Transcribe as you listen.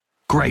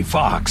Gray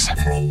Fox.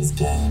 Praise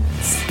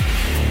Games.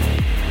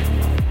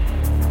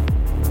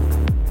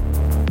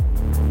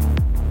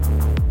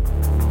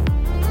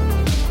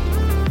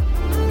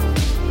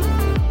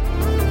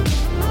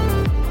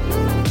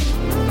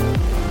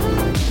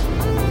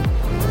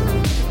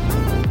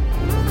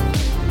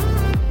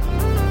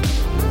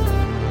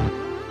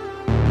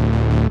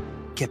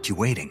 Kept you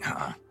waiting,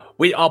 huh?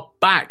 We are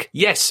back.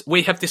 Yes,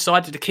 we have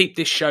decided to keep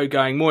this show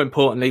going. More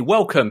importantly,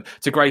 welcome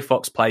to Gray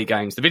Fox Play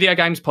Games, the video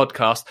games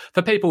podcast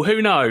for people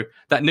who know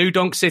that New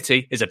Donk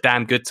City is a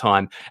damn good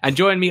time. And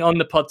join me on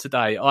the pod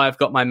today, I've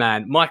got my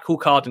man, Michael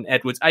Carden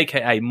Edwards,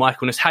 a.k.a.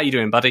 Michaelness. How you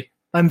doing, buddy?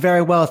 I'm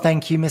very well,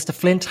 thank you, Mr.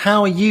 Flint.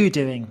 How are you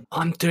doing?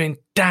 I'm doing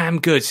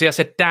damn good. See, I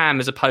said damn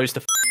as opposed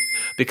to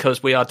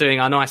because we are doing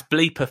our nice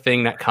bleeper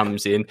thing that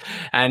comes in.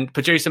 And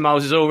producer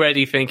Moles is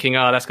already thinking,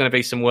 oh, that's going to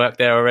be some work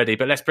there already.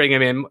 But let's bring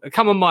him in.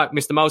 Come on, Mike,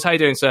 Mr. Moles. How you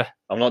doing, sir?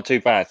 I'm not too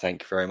bad,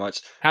 thank you very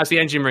much. How's the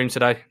engine room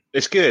today?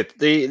 It's good.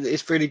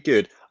 It's really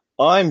good.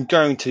 I'm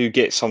going to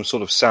get some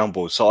sort of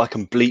soundboard so I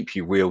can bleep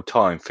you real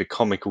time for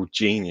comical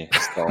genius.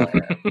 It's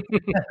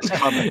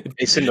coming.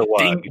 It's in the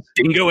works.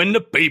 Dingo and the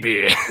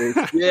baby.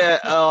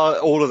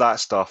 All of that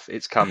stuff.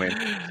 It's coming.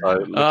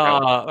 So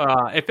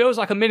it feels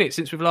like a minute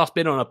since we've last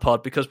been on a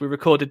pod because we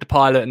recorded the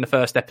pilot and the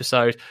first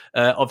episode,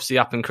 obviously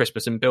up in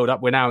Christmas and build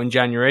up. We're now in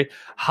January.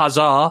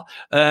 Huzzah.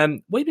 What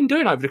have you been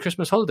doing over the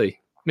Christmas holiday,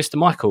 Mr.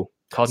 Michael?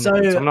 So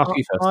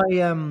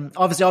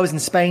obviously I was in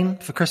Spain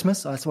for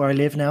Christmas. That's where I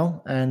live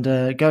now. And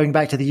going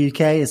back to the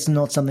UK is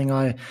not something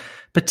I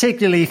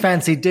particularly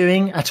fancy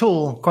doing at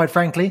all, quite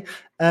frankly.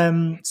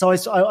 So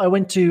I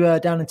went to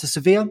down into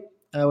Sevilla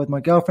with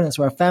my girlfriend. That's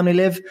where our family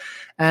live.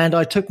 And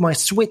I took my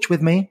Switch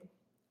with me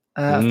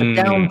for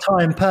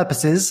downtime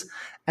purposes.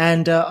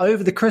 And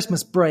over the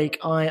Christmas break,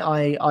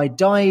 I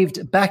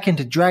dived back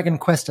into Dragon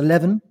Quest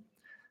XI.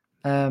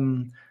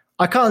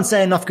 I can't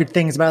say enough good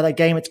things about that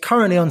game. It's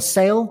currently on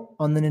sale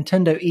on the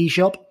Nintendo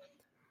eShop.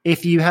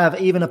 If you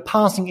have even a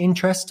passing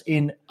interest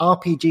in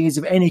RPGs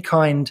of any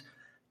kind,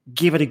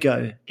 give it a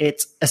go.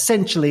 It's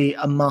essentially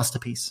a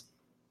masterpiece.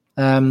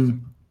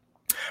 Other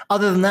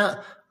than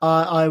that,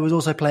 I was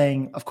also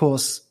playing, of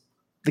course,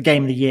 the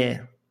game of the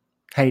year,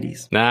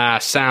 Hades.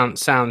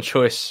 Sound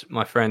choice,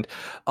 my friend.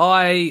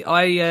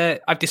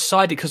 I've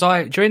decided because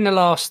during the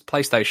last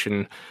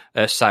PlayStation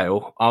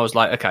sale, I was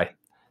like, okay,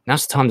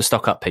 now's the time to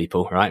stock up,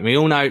 people, right? We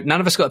all know none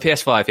of us got a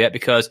PS5 yet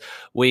because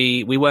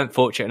we weren't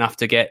fortunate enough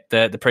to get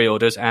the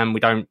pre-orders, and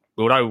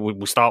although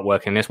we'll start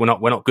working this, we're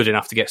not good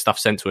enough to get stuff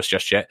sent to us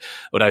just yet.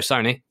 Although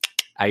Sony,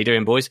 how you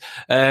doing, boys?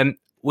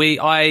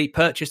 I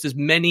purchased as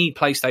many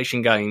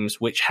PlayStation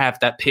games which have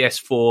that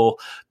PS4,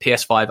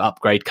 PS5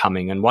 upgrade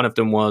coming, and one of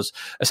them was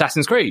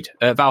Assassin's Creed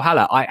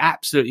Valhalla. I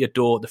absolutely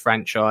adore the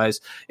franchise.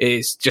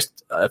 It's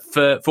just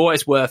for what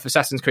it's worth,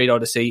 Assassin's Creed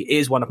Odyssey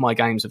is one of my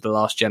games of the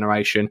last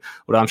generation.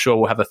 Although I'm sure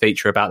we'll have a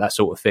feature about that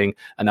sort of thing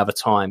another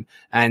time.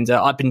 And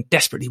I've been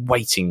desperately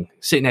waiting,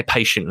 sitting there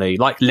patiently,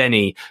 like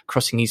Lenny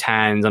crossing his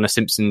hands on a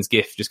Simpsons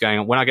gif, just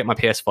going, when I get my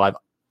PS5.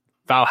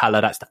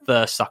 Valhalla, that's the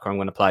first sucker I'm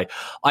going to play.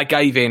 I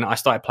gave in. I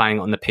started playing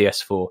on the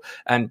PS4.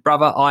 And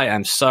brother, I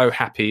am so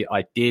happy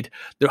I did.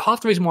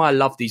 Half the reason why I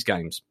love these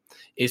games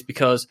is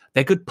because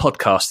they're good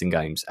podcasting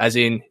games. As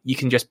in, you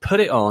can just put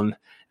it on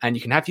and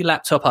you can have your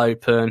laptop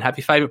open, have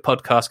your favorite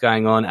podcast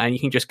going on, and you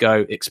can just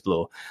go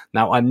explore.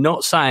 Now, I'm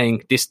not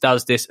saying this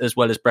does this as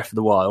well as Breath of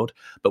the Wild,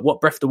 but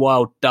what Breath of the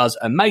Wild does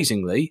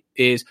amazingly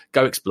is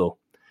go explore.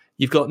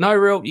 You've got no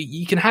real,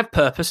 you can have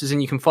purposes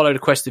and you can follow the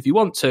quest if you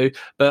want to,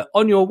 but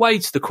on your way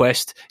to the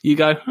quest, you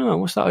go, oh,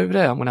 what's that over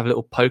there? I'm going to have a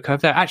little poke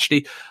over there.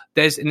 Actually,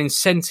 there's an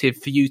incentive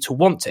for you to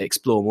want to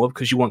explore more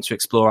because you want to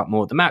explore up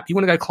more of the map. You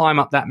want to go climb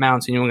up that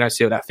mountain. You want to go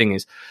see what that thing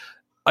is.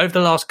 Over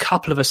the last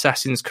couple of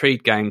Assassin's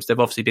Creed games, they've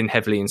obviously been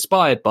heavily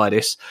inspired by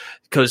this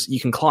because you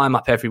can climb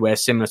up everywhere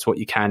similar to what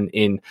you can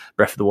in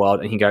Breath of the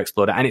Wild, and you can go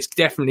explore that. And it's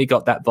definitely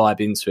got that vibe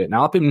into it.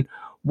 Now, I've been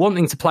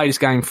wanting to play this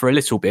game for a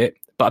little bit,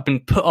 but I've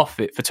been put off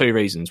it for two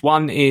reasons.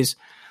 One is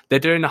they're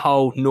doing the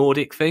whole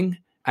Nordic thing,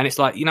 and it's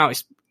like,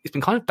 it's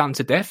been kind of done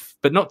to death,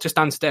 but not just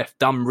done to death,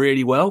 done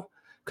really well.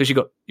 Because you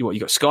got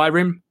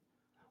Skyrim.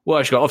 Well,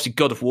 you got obviously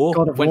God of War.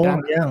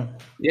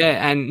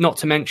 Yeah, and not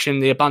to mention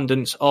the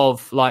abundance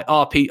of like a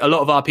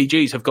lot of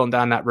RPGs have gone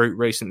down that route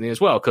recently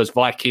as well, because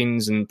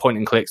Vikings and point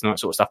and clicks and all that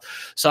sort of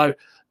stuff. So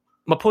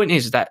my point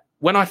is that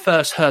when I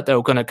first heard they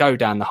were going to go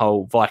down the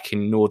whole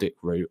Viking Nordic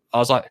route, I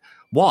was like,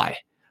 why?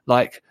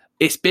 Like,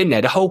 it's been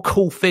there. The whole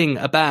cool thing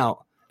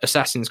about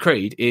Assassin's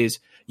Creed is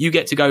you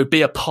get to go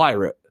be a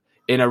pirate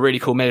in a really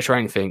cool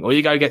Mediterranean thing, or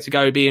you get to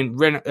go be in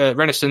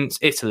Renaissance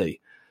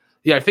Italy.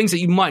 Things that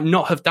you might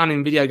not have done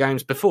in video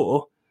games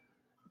before,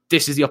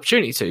 this is the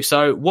opportunity to.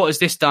 So what has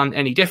this done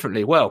any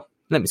differently? Well,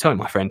 let me tell you,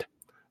 my friend,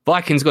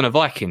 Viking's gone a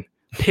Viking.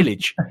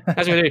 Pillage.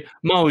 That's what we do.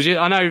 Moles,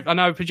 I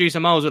know producer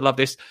Moles would love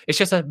this. It's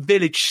just a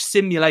village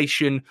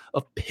simulation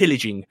of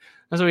pillaging.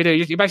 That's what we do.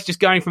 You're basically just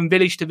going from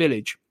village to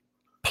village.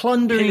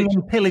 Plundering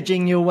and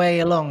pillaging your way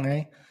along,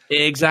 eh?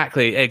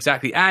 Exactly.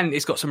 And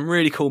it's got some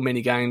really cool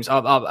mini games.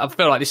 I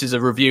feel like this is a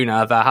review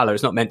now of Valhalla.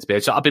 It's not meant to be.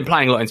 So I've been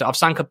playing a lot into it. I've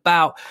sunk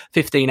about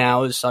 15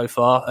 hours so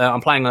far.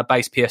 I'm playing on a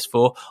base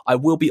PS4. I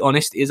will be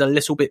honest, it is a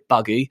little bit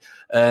buggy.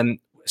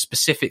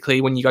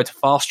 Specifically when you go to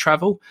fast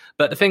travel.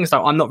 But the thing is,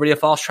 though, I'm not really a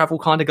fast travel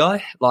kind of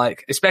guy.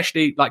 Like,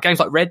 especially like games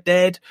like Red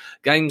Dead,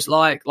 games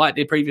like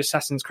the previous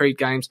Assassin's Creed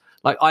games.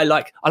 Like, I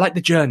like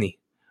the journey.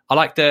 I'm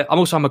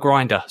a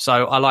grinder.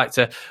 So I like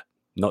to,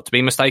 not to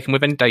be mistaken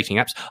with any dating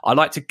apps, I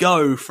like to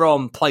go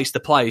from place to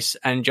place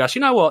and just,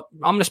 you know what,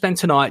 I'm going to spend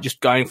tonight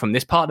just going from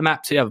this part of the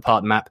map to the other part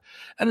of the map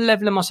and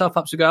leveling myself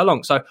up to go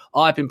along. So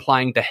I've been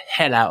playing the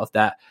hell out of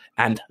that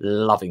and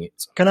loving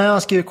it. Can I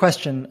ask you a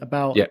question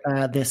about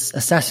this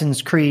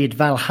Assassin's Creed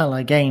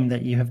Valhalla game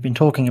that you have been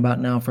talking about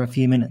now for a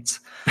few minutes?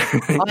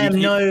 I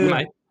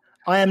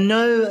am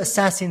no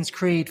Assassin's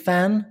Creed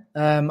fan.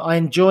 I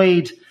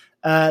enjoyed,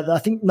 I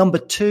think number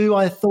 2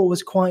 I thought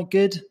was quite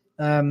good.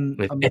 With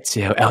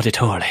Ezio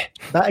Auditore.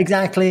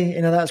 Exactly.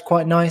 That's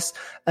quite nice.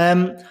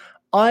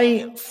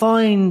 I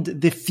find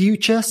the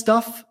future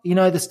stuff,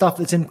 the stuff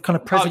that's in kind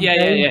of present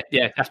day.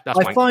 Yeah. That's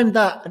I find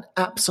that an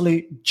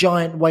absolute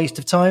giant waste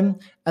of time.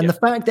 And the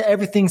fact that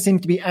everything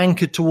seems to be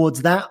anchored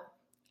towards that,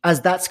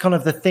 as that's kind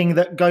of the thing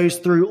that goes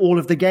through all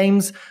of the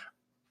games,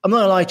 I'm not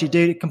going to lie to you,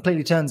 dude, it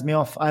completely turns me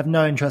off. I have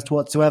no interest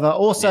whatsoever.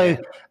 Also,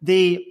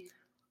 The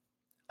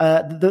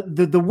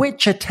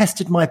Witcher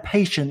tested my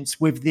patience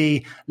with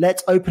the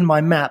let's open my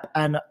map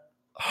and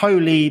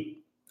holy,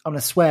 I'm going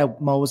to swear,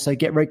 Moles, so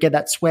get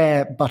that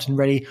swear button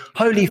ready.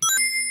 Holy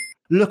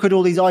look at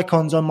all these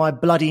icons on my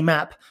bloody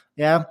map.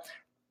 Yeah.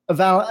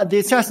 The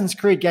Assassin's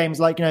Creed games,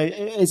 like,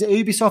 is it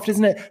Ubisoft,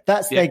 isn't it?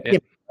 That's their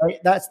gimmick, right?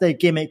 That's their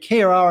gimmick.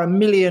 Here are a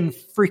million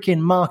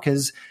freaking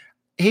markers.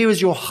 Here is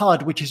your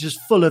HUD, which is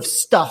just full of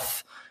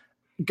stuff.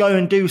 Go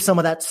and do some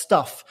of that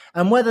stuff.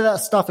 And whether that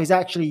stuff is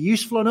actually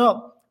useful or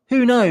not,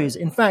 who knows?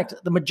 In fact,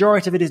 the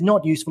majority of it is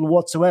not useful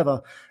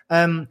whatsoever.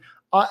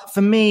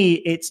 For me,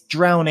 it's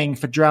drowning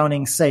for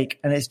drowning's sake,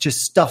 and it's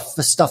just stuff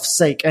for stuff's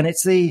sake. And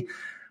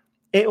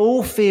it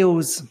all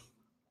feels.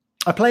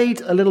 I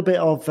played a little bit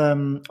of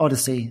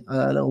Odyssey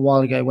a little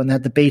while ago when they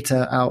had the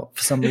beta out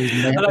for some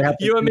reason.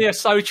 You and me are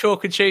so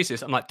chalk and cheese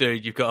this. I'm like,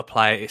 dude, you've got to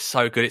play it. It's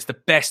so good. It's the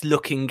best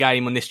looking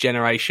game on this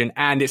generation,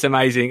 and it's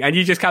amazing. And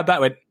you just came back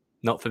with,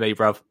 not for me,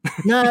 bruv.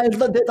 No,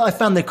 I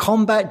found the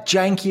combat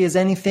janky as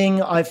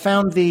anything. I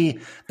found the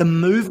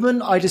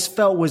movement I just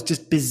felt was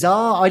just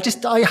bizarre.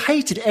 I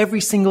hated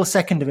every single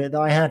second of it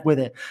that I had with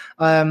it.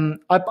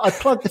 I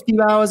plugged a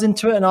few hours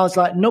into it and I was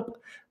like, nope,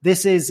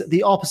 this is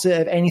the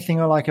opposite of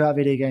anything I like about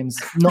video games.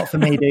 Not for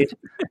me, dude.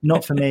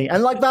 Not for me.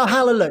 And like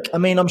Valhalla, look, I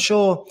mean, I'm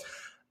sure,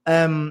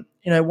 when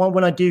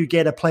I do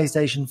get a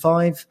PlayStation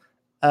 5,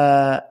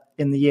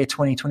 in the year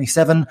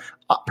 2027.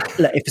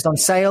 If it's on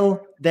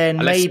sale, then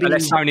maybe...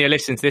 Unless Sony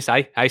listens to this,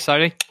 Hey,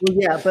 Sony? Well,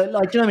 yeah, but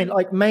like, do you know what I mean?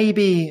 Like,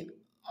 maybe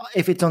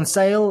if it's on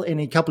sale in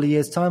a couple of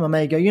years' time, I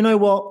may go, you know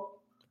what?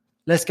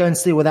 Let's go and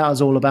see what that was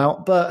all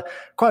about. But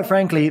quite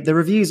frankly, the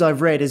reviews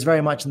I've read is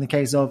very much in the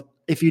case of,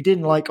 if you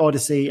didn't like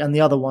Odyssey and the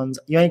other ones,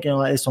 you ain't going to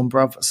like this one,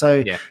 bruv.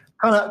 So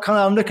kind of,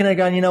 I'm looking at it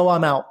going,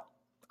 I'm out.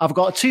 I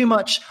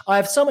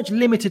have so much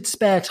limited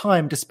spare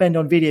time to spend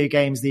on video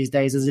games these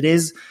days as it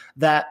is,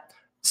 that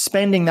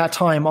spending that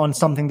time on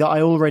something that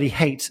I already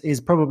hate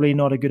is probably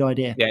not a good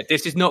idea. Yeah,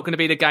 this is not going to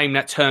be the game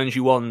that turns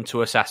you on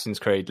to Assassin's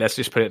Creed. Let's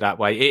just put it that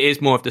way. It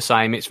is more of the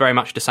same. It's very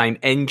much the same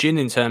engine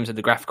in terms of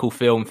the graphical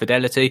film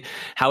fidelity.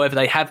 However,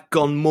 they have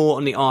gone more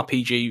on the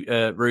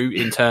RPG route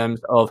in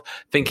terms of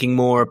thinking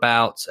more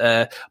about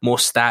more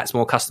stats,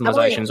 more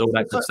customizations, all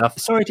that good stuff.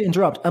 Sorry to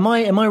interrupt. Am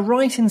I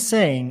right in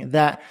saying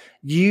that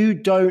you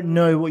don't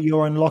know what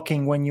you're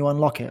unlocking when you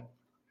unlock it?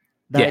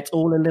 That it's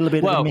all a little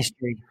bit of a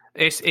mystery.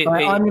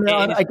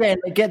 Again,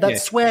 get that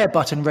swear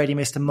button ready,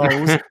 Mr.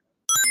 Moles.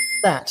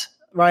 That,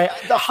 right?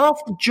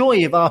 Half the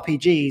joy of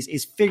RPGs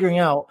is figuring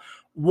out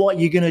what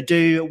you're going to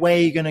do, where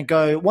you're going to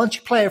go. Once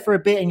you play it for a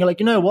bit and you're like,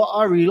 you know what?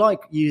 I really like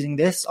using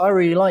this. I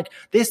really like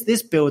this.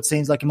 This build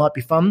seems like it might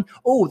be fun.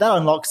 Oh, that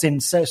unlocks in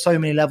so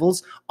many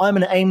levels. I'm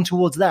going to aim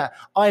towards that.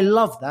 I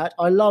love that.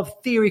 I love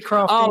theory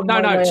crafting. Oh,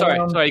 no. Sorry.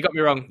 You got me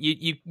wrong.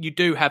 You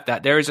do have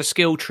that. There is a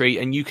skill tree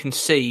and you can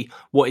see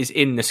what is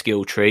in the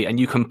skill tree and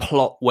you can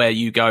plot where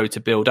you go to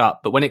build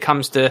up. But when it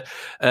comes to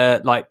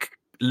like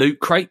loot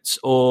crates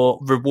or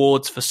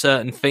rewards for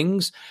certain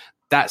things,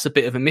 that's a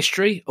bit of a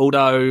mystery,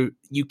 although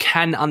you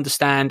can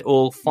understand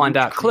or find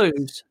out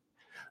clues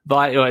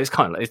by, it's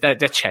kind of like,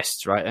 they're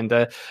chests, right?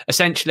 And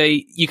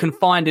essentially you can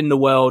find in the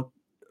world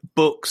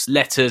books,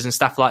 letters and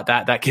stuff like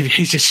that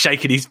he's just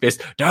shaking his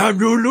fist. Damn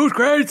you, loot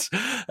crates!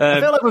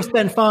 I feel like we've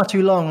spent far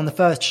too long on the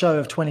first show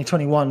of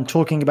 2021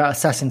 talking about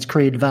Assassin's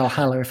Creed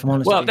Valhalla, if I'm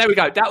honest. Well, there we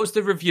go. That was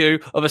the review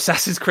of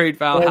Assassin's Creed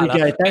Valhalla.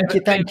 There we go.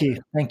 Thank you.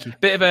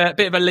 Bit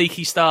of a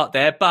leaky start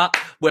there, but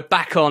we're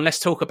back on. Let's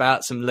talk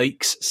about some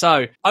leaks.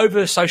 So,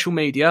 over social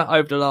media,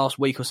 over the last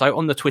week or so,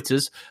 on the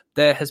Twitters,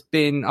 there has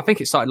been, I think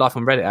it started live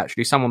on Reddit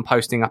actually, someone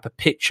posting up a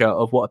picture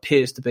of what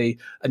appears to be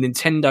a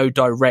Nintendo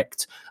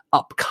Direct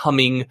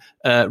upcoming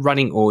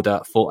running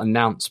order for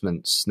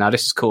announcements. Now,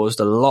 this has caused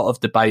a lot of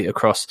debate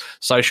across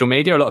social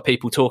media. A lot of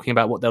people talking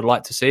about what they'd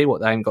like to see,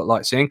 what they haven't got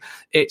like seeing.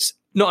 It's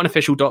not an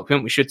official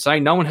document, we should say.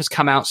 No one has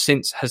come out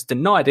since has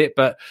denied it,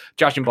 but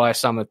judging by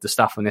some of the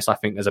stuff on this, I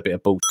think there's a bit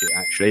of bullshit,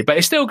 actually. But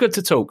it's still good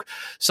to talk.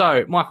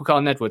 So, Michael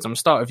Carlton Edwards, I'm going to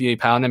start with you,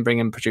 pal, and then bring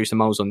in producer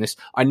Moles on this.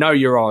 I know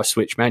you are a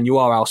Switch man. You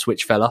are our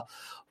Switch fella.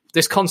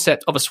 This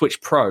concept of a Switch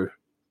Pro,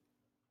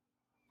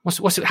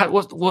 where's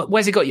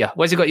it got you?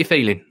 Where's it got you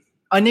feeling?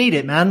 I need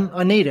it, man.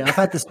 I need it. I've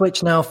had the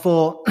Switch now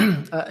for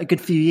a good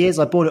few years.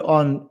 I bought it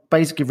on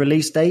basically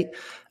release date.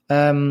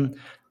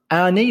 And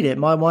I need it.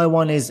 My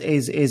one is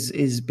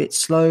a bit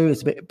slow.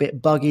 It's a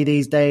bit buggy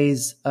these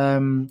days.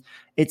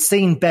 It's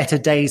seen better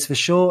days for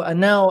sure. And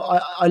now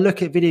I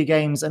look at video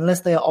games,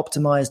 unless they are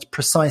optimized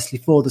precisely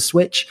for the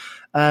Switch,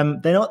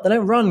 they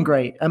don't run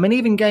great. I mean,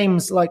 even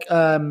games like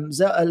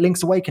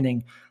Link's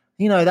Awakening,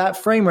 that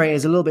frame rate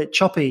is a little bit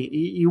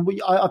choppy.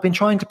 I've been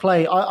trying to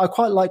play. I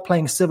quite like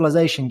playing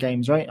Civilization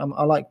games, right?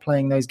 I like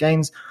playing those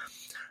games.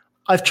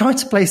 I've tried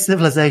to play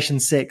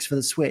Civilization 6 for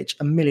the Switch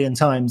a million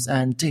times,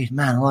 and dude,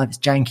 man alive, it's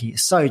janky.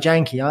 It's so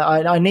janky.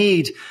 I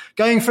need,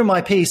 going from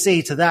my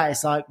PC to that,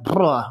 it's like,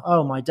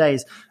 oh my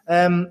days.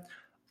 I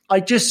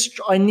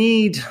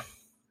need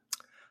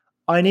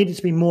it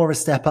to be more of a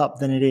step up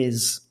than it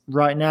is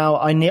right now.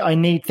 I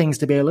need things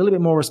to be a little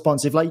bit more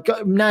responsive. Like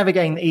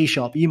navigating the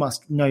eShop, you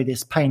must know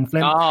this pain,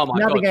 Flynn. Oh my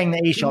navigating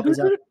God. the eShop is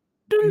a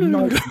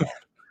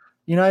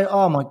nightmare.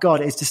 Oh my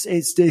God,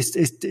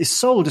 it's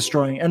soul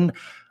destroying. And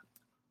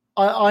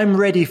I'm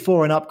ready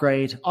for an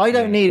upgrade. I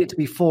don't need it to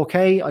be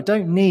 4K. I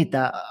don't need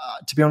that,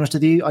 to be honest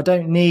with you. I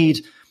don't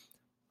need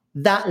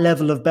that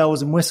level of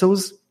bells and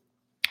whistles.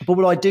 But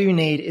what I do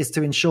need is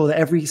to ensure that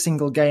every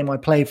single game I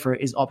play for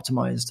it is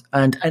optimized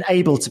and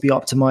able to be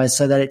optimized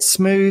so that it's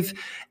smooth.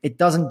 It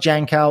doesn't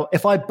jank out.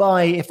 If I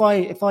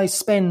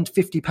spend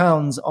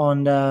 £50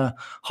 on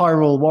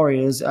Hyrule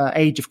Warriors,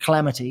 Age of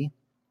Calamity,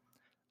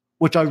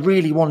 which I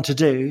really want to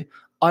do,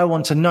 I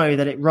want to know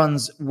that it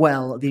runs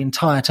well the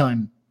entire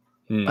time.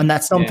 And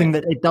that's something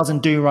that it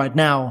doesn't do right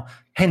now.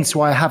 Hence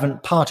why I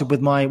haven't parted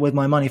with my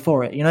money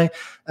for it,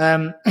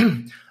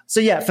 So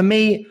yeah, for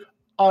me,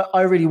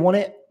 I really want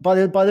it. By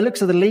the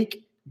looks of the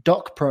leak,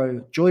 Dock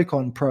Pro,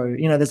 Joy-Con Pro,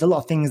 there's a lot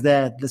of things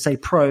there that say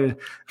Pro.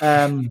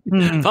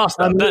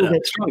 Faster, better,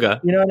 stronger.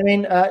 You know what I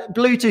mean?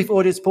 Bluetooth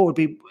audio support would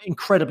be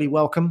incredibly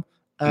welcome.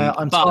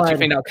 But do you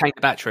think that'll tank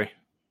the battery?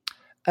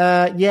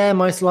 Yeah,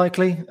 most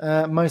likely.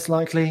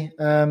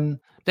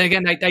 Then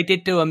again, they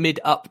did do a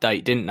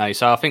mid-update, didn't they?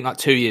 So I think like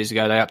 2 years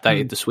ago, they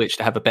updated the Switch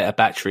to have a better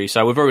battery.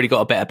 So we've already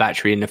got a better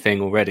battery in the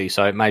thing already.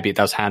 So maybe it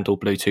does handle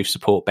Bluetooth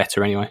support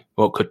better anyway.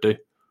 Well, it could do.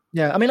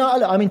 Yeah, I mean,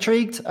 I'm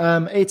intrigued.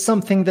 It's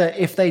something that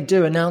if they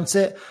do announce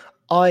it,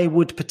 I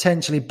would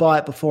potentially buy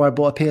it before I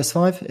bought a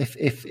PS5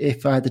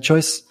 if I had the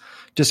choice,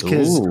 just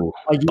because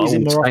I use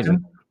it more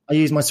often. I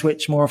use my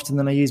Switch more often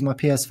than I use my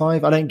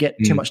PS5. I don't get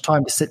too much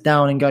time to sit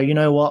down and go, you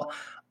know what?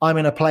 I'm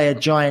going to play a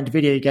giant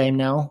video game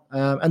now.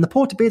 And the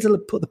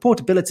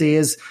portability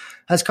has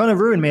kind of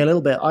ruined me a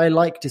little bit. I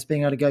like just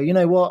being able to go, you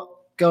know what?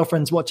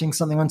 Girlfriend's watching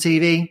something on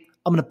TV.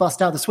 I'm going to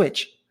bust out the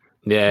Switch.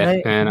 Yeah.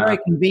 Very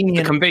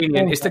convenient.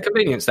 It's the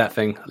convenience, that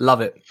thing.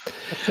 Love it.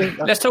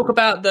 Let's talk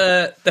about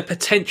the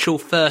potential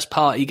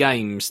first-party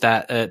games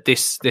that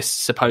this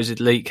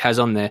supposed leak has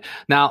on there.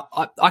 Now,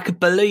 I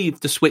could believe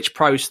the Switch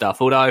Pro stuff,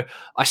 although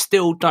I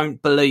still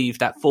don't believe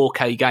that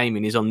 4K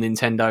gaming is on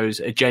Nintendo's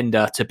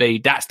agenda to be,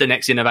 that's the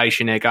next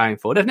innovation they're going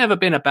for. They've never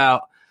been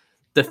about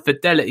the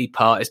fidelity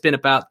part. It's been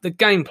about the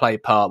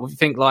gameplay part. We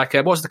think like,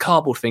 what was the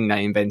cardboard thing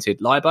they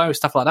invented? Libo,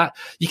 stuff like that.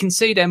 You can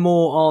see they're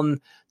more on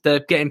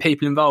the getting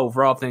people involved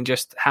rather than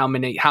just how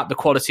the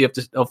quality of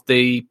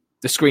the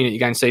screen that you're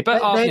going to see.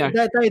 But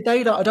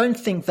I don't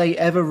think they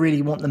ever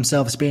really want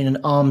themselves to be in an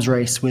arms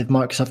race with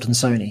Microsoft and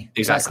Sony.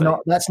 Exactly.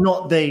 That's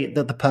not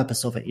the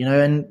purpose of it,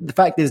 And the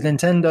fact is,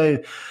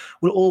 Nintendo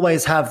will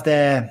always have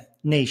their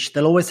niche.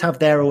 They'll always have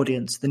their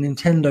audience, the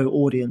Nintendo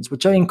audience,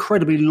 which are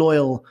incredibly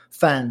loyal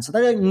fans. So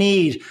they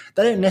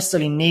don't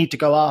necessarily need to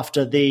go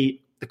after the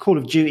Call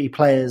of Duty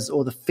players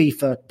or the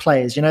FIFA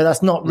players.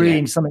 That's not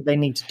really something they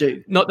need to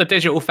do. Not the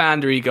Digital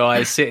Foundry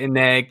guys sitting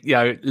there,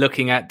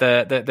 looking at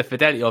the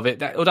fidelity of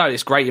it. Although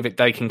it's great if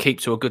they can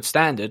keep to a good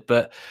standard,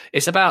 but it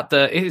is about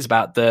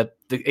the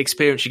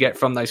experience you get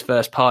from those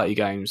first party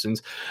games. And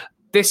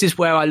this is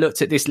where I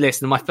looked at this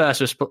list, and my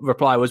first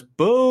reply was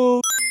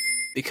boo,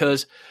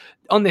 because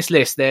on this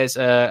list, there's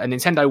a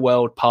Nintendo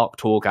World Park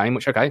Tour game,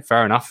 which, okay,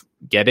 fair enough.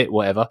 Get it,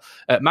 whatever.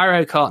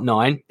 Mario Kart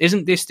 9.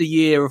 Isn't this the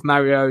year of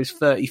Mario's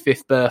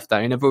 35th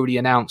birthday? And they've already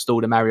announced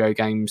all the Mario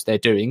games they're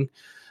doing.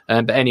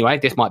 But anyway,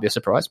 this might be a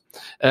surprise.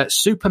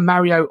 Super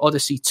Mario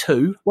Odyssey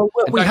 2. Well,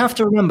 we have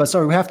to remember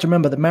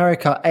that Mario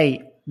Kart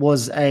 8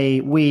 was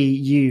a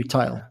Wii U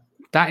title.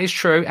 That is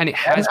true, and it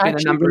has been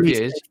a number of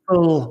years.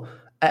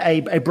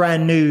 A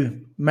brand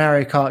new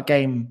Mario Kart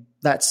game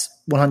that's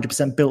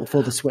 100% built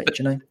for the Switch,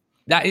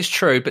 That is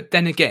true, but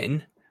then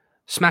again,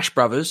 Smash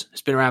Brothers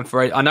has been around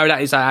for. I know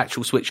that is an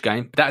actual Switch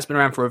game, but that's been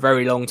around for a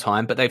very long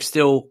time. But they've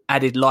still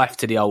added life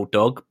to the old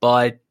dog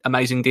by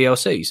amazing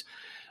DLCs.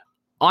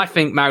 I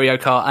think Mario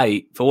Kart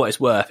 8, for what it's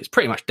worth, is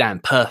pretty much damn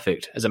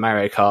perfect as a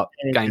Mario Kart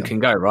game can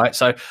go, right?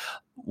 So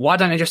why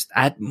don't they just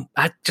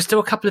just do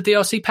a couple of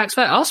DLC packs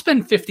for that? I'll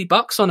spend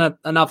 $50 on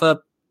another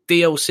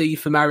DLC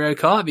for Mario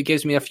Kart if it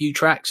gives me a few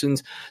tracks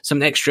and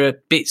some extra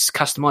bits,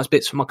 customized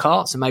bits for my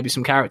karts and maybe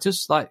some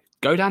characters. Like,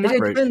 go down that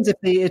route.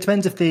 It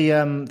depends if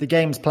the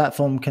game's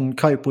platform can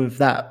cope with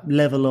that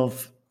level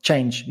of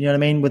change. You know what I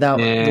mean? Without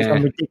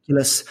some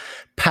ridiculous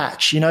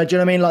patch. You know? Do you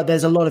know what I mean? Like,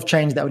 there's a lot of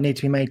change that would need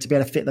to be made to be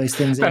able to fit those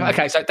things in.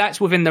 Okay, so that's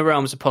within the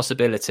realms of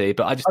possibility,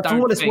 but I just don't. For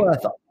what it's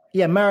worth,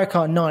 Mario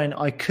Kart 9,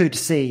 I could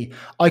see.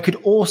 I could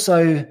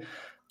also.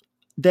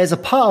 There's a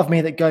part of me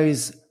that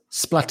goes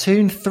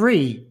Splatoon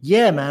 3.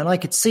 Yeah, man, I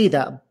could see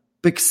that.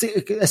 Because,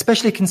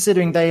 especially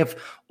considering they have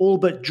all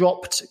but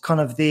dropped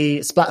kind of the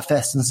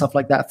Splatfest and stuff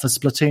like that for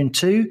Splatoon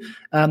 2.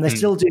 They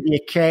still do the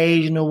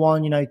occasional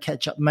one, you know,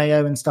 ketchup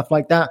mayo and stuff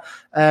like that.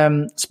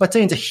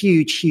 Splatoon's a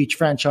huge, huge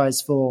franchise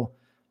for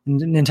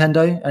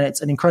Nintendo, and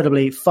it's an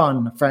incredibly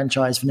fun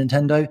franchise for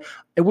Nintendo.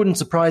 It wouldn't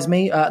surprise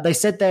me. They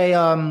said they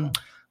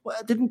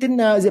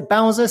is it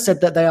Bowser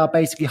said that they are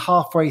basically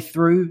halfway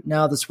through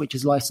now the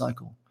Switch's life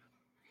cycle.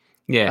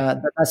 Yeah,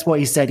 that's what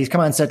he said. He's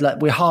come out and said,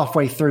 like, we're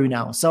halfway through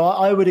now. So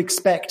I would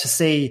expect to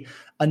see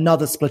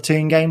another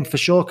Splatoon game for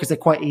sure, because they're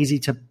quite easy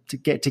to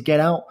get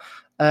out.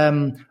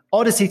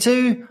 Odyssey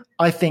 2,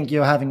 I think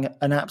you're having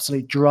an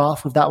absolute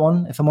giraffe with that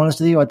one, if I'm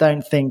honest with you. I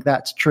don't think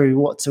that's true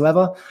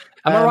whatsoever.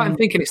 Am I right in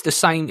thinking it's the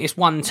same, it's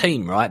one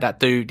team, right, that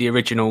do the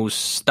original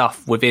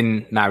stuff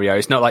within Mario?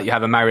 It's not like you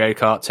have a Mario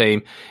Kart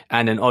team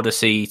and an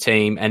Odyssey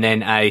team and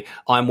then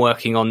I'm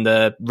working on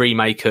the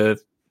remake of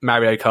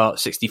Mario Kart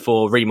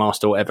 64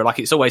 remaster or whatever. Like,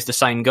 it's always the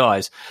same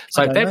guys.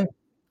 So I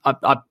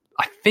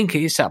think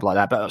it is set up like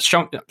that, but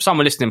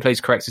someone listening, please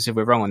correct us if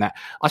we're wrong on that.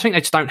 I think they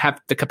just don't have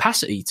the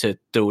capacity to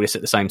do all this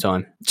at the same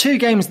time. 2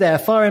 games there,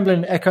 Fire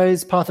Emblem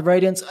Echoes, Path of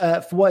Radiance.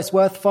 For what it's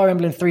worth, Fire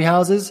Emblem Three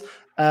Houses,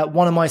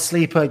 one of my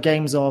sleeper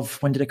games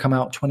of, when did it come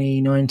out?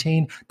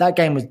 2019. That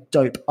game was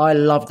dope. I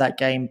loved that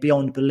game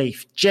beyond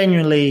belief.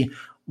 Genuinely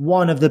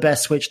one of the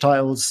best Switch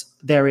titles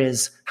there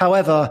is.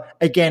 However,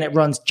 again, it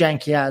runs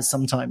janky as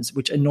sometimes,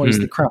 which annoys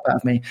the crap out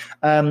of me.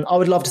 I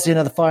would love to see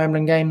another Fire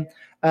Emblem game.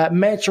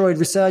 Metroid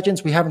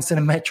Resurgence, we haven't seen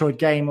a Metroid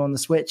game on the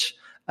Switch.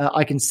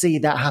 I can see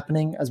that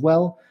happening as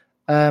well.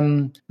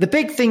 The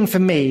big thing for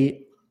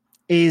me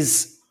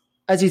is,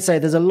 as you say,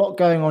 there's a lot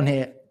going on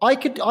here. I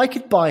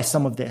could buy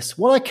some of this.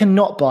 What I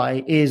cannot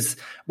buy is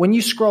when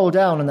you scroll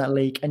down on that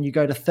leak and you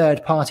go to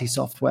third-party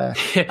software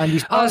and you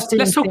start seeing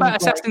let's talk about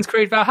Assassin's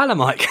Creed Valhalla,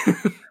 Mike.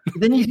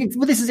 Then you think,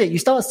 well, this is it. You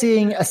start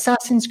seeing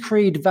Assassin's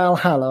Creed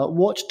Valhalla,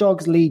 Watch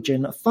Dogs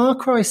Legion, Far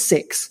Cry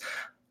 6.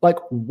 Like,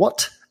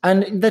 what?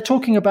 And they're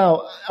talking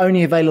about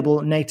only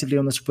available natively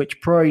on the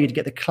Switch Pro. You'd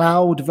get the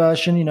cloud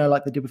version, you know,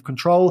 like they did with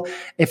Control.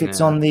 If it's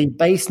on the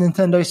base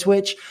Nintendo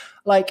Switch,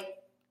 like,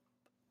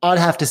 I'd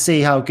have to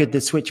see how good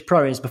the Switch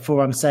Pro is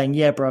before I'm saying,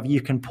 yeah, bruv,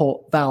 you can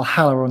port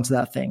Valhalla onto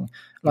that thing.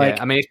 Like,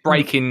 yeah, I mean,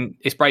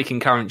 it's breaking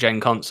current gen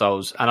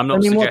consoles, and I'm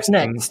not suggesting. What's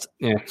next?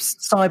 Yeah.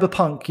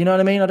 Cyberpunk, you know what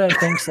I mean? I don't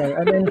think so.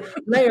 And then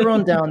later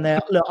on down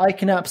there, look, I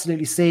can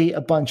absolutely see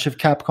a bunch of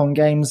Capcom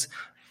games,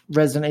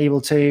 Resident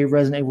Evil 2,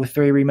 Resident Evil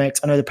 3 remakes.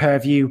 I know the pair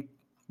of you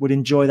would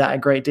enjoy that a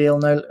great deal.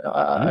 No,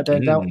 I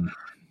don't doubt.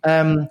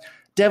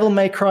 Devil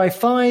May Cry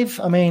 5,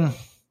 I mean,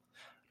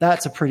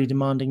 that's a pretty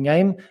demanding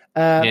game.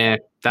 That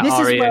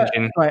RE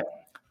engine. Right,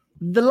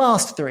 the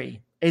last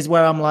 3 is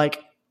where I'm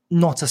like,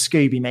 not a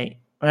Scooby, mate,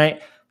 right?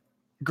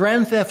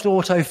 Grand Theft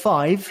Auto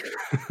 5.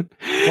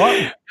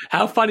 What?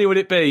 How funny would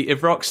it be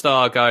if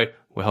Rockstar go,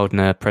 we're holding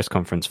a press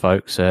conference,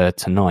 folks,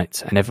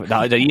 tonight, and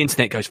the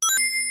internet goes,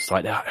 it's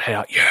like that. They're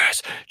like,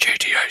 yes,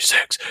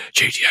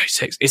 GTA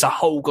 6. It's a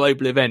whole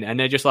global event, and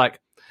they're just like,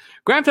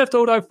 Grand Theft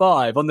Auto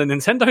 5 on the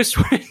Nintendo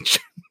Switch.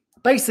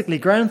 Basically,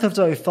 Grand Theft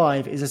Auto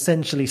 5 is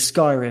essentially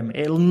Skyrim.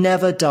 It'll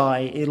never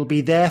die. It'll be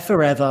there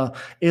forever.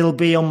 It'll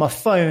be on my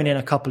phone in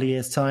a couple of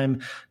years'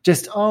 time.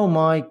 Just, oh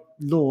my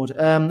Lord.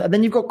 And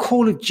then you've got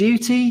Call of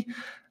Duty,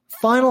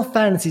 Final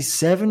Fantasy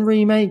VII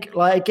Remake.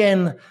 Like,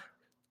 again,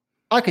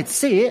 I could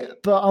see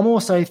it, but I'm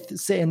also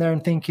sitting there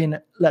and thinking,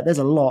 look, there's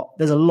a lot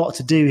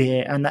to do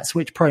here, and that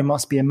Switch Pro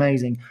must be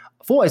amazing.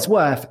 For what it's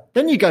worth,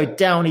 then you go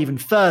down even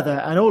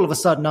further, and all of a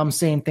sudden I'm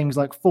seeing things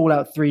like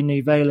Fallout 3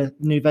 New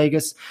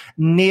Vegas,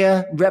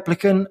 Nier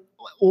Replicant,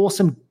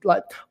 awesome.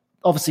 Like,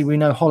 obviously we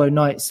know Hollow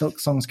Knight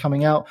songs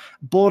coming out,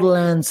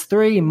 Borderlands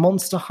 3,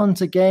 Monster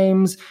Hunter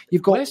games.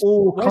 You've got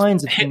all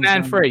kinds of things.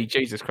 Hitman 3,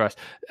 Jesus Christ.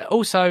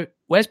 Also,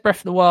 where's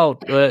Breath of the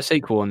Wild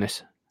sequel on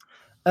this?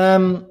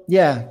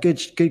 Yeah,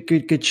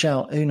 good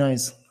shout. Who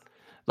knows?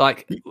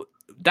 Like,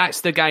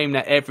 that's the game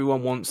that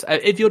everyone wants.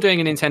 If you're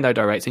doing a Nintendo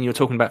Direct and you're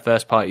talking about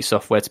first-party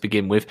software to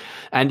begin with,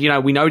 and, you know,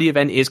 we know the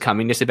event is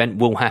coming, this event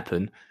will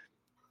happen,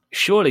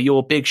 surely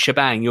your big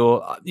shebang,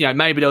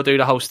 maybe they'll do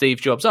the whole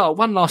Steve Jobs,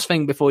 one last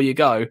thing before you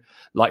go,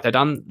 like they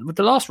done with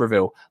the last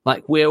reveal.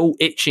 Like, we're all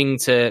itching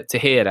to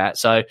hear that.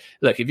 So,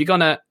 look, if you're going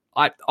to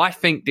I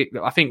think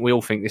we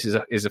all think this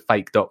is a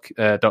fake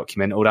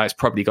document, although it's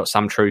probably got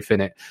some truth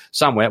in it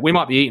somewhere. We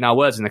might be eating our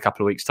words in a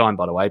couple of weeks' time,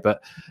 by the way,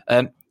 but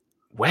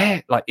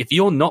where, like, if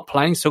you're not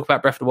planning to talk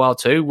about Breath of the Wild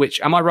 2, which,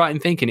 am I right in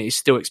thinking it is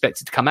still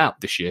expected to come out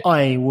this year?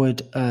 I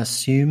would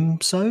assume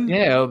so.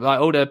 Yeah,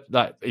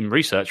 like in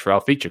research for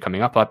our feature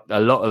coming up, a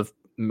lot of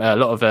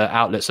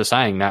outlets are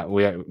saying that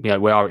we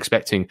are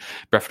expecting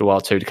Breath of the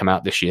Wild 2 to come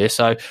out this year.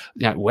 So,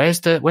 where's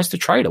the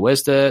trailer?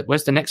 Where's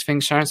the next thing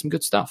showing some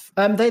good stuff?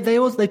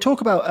 They talk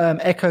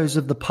about echoes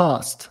of the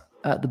past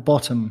at the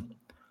bottom.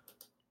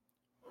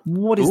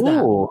 What is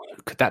that?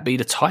 Could that be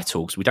the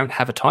title? Because we don't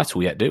have a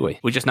title yet, do we?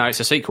 We just know it's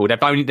a sequel.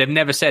 They've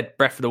never said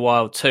Breath of the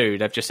Wild 2.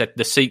 They've just said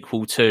the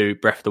sequel to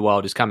Breath of the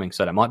Wild is coming.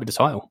 So that might be the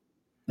title.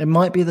 It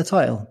might be the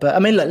title. But I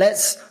mean, look,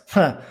 let's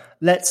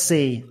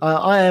see.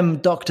 I am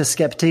Dr.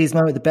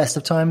 Skeptismo at the best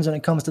of times when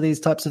it comes to these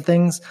types of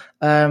things.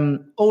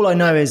 All I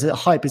know is that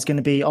hype is going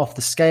to be off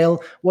the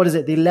scale. What is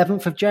it, the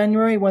 11th of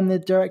January when the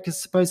direct is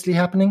supposedly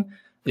happening?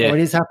 Yeah. Or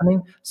it is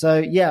happening. So,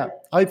 yeah,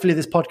 hopefully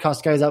this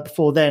podcast goes out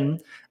before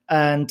then.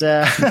 And we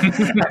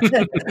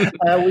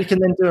can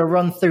then do a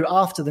run through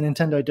after the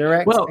Nintendo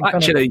Direct. Well,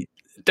 actually,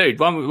 dude,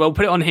 we'll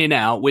put it on here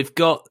now. We've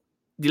got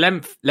the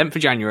 11th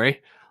of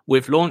January.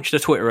 We've launched a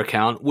Twitter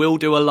account. We'll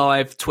do a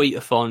live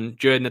tweet-a-thon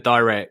during the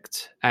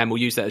Direct, and we'll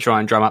use that to try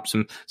and drum up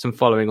some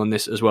following on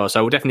this as well.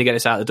 So we'll definitely get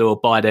this out the door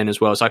by then as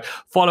well. So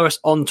follow us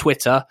on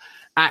Twitter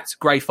at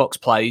Grey Fox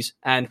Plays,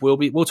 and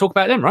we'll talk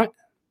about them, right?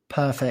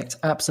 Perfect.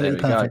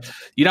 Absolutely perfect. Go.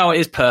 You know what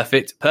is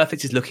perfect?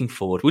 Perfect is looking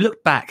forward. We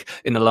looked back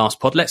in the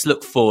last pod. Let's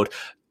look forward.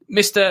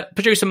 Mr.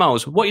 Producer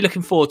Moles, what are you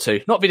looking forward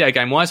to? Not video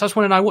game wise. I just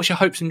want to know, what's your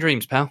hopes and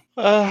dreams, pal?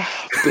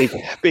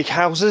 Big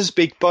houses,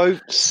 big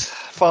boats,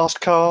 fast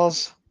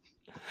cars.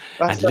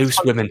 And loose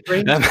women.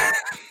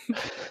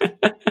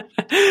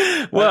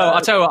 Well, I'll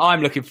tell you what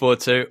I'm looking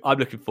forward to. I'm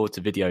looking forward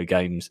to video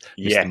games,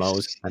 Mr.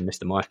 Moles and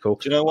Mr. Michael.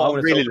 Do you know what? I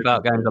want to talk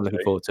about games I'm looking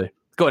forward to.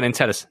 Go on and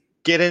tell us.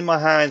 Getting my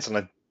hands on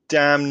a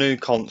damn new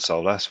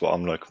console. That's what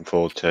I'm looking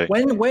forward to.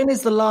 When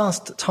is the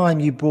last time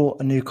you bought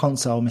a new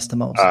console, Mr.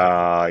 Moles?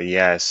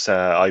 Yes,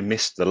 I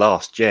missed the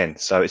last gen,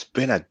 so it's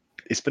been a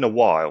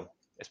while.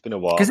 It's been a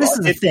while. Because this is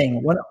the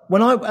thing.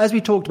 When I, as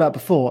we talked about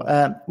before,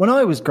 when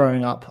I was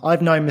growing up,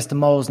 I've known Mr.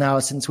 Moles now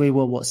since we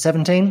were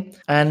 17,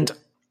 and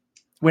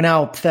we're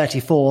now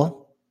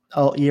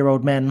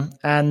 34-year-old men,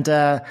 and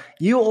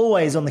you're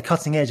always on the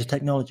cutting edge of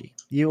technology.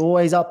 You're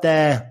always up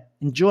there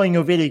enjoying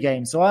your video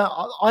games. So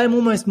I am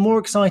almost more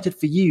excited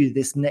for you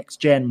this next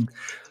gen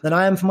than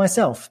I am for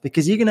myself,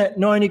 because you're gonna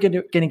not only going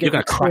to get you're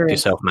going to crack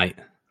yourself, mate.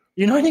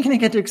 You're not only going to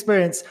get to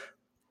experience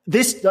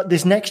this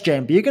next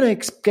gen, but you're going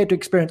to get to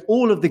experience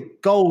all of the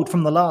gold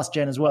from the last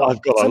gen as well.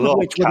 I've got some a lot of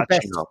which were the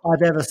best up.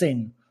 I've ever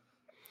seen.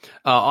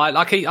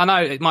 I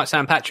know it might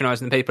sound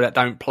patronising to people that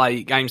don't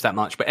play games that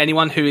much, but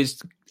anyone who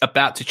is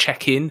about to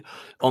check in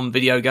on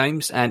video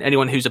games and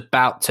anyone who's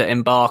about to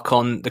embark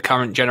on the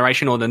current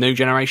generation or the new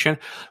generation,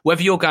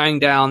 whether you're going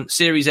down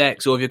Series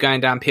X or if you're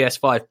going down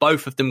PS5,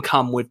 both of them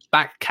come with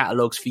back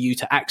catalogues for you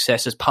to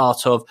access as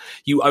part of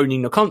you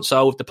owning the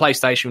console with the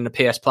PlayStation and the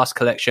PS Plus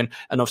collection,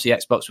 and obviously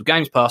Xbox with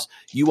Games Pass.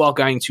 You are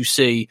going to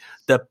see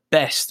the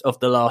best of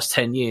the last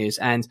 10 years.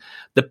 And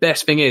the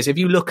best thing is, if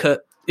you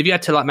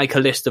had to make a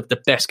list of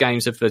the best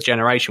games of the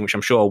generation, which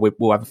I'm sure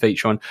we'll have a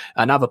feature on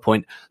another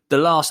point, the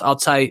last, I'd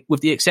say,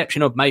 with the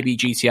exception of maybe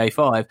GTA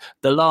 5,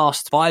 the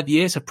last 5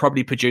 years have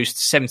probably produced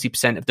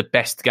 70% of the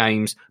best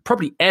games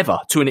probably ever,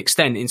 to an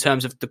extent, in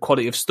terms of the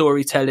quality of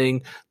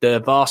storytelling, the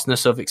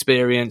vastness of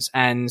experience,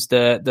 and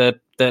the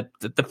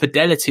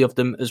fidelity of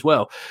them as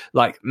well.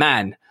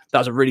 Man, that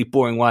was a really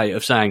boring way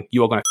of saying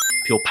you are going to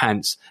your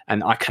pants,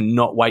 and I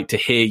cannot wait to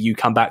hear you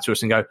come back to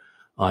us and go,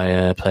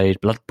 I played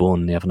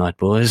Bloodborne the other night,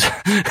 boys.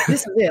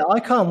 This is it. I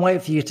can't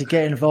wait for you to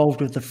get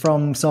involved with the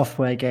From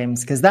Software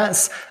games, because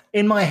that's,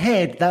 in my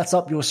head, that's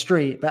up your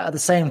street. But at the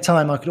same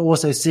time, I could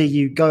also see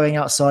you going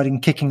outside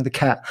and kicking the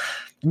cat.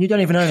 And you don't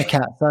even own a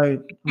cat,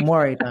 so I'm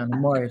worried, man.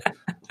 I'm worried.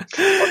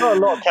 I've got a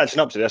lot of catching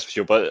up to, that's for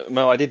sure. But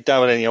I did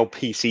dabble in the old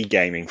PC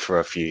gaming for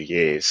a few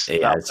years. He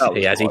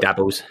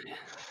dabbles.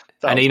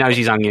 And he knows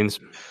his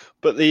onions.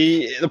 But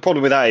the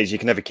problem with that is you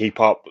can never keep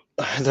up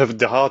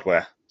the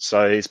hardware.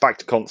 So it's back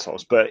to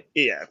consoles. But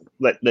yeah,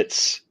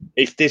 let's.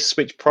 If this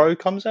Switch Pro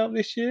comes out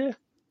this year,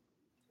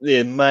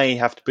 there may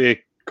have to be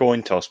a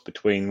coin toss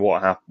between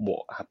what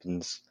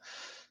happens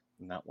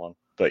in that one.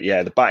 But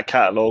yeah, the back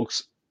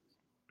catalogues,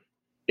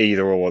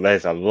 either or.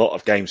 There's a lot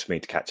of games for me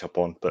to catch up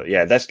on. But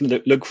yeah, let's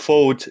look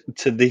forward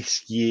to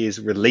this year's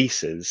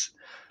releases.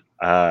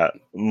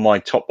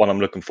 My top one I'm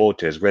looking forward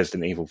to is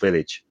Resident Evil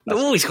Village.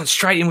 He's gone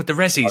straight in with the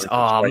Resis.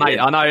 Oh, mate,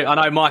 I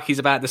know Mikey's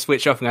about to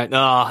switch off and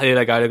go, here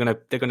they go.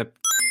 They're gonna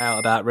out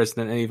about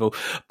Resident Evil.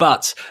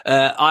 But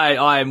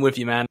I am with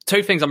you, man.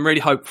 Two things I'm really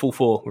hopeful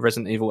for with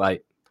Resident Evil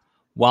 8.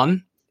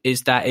 One,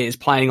 is that it is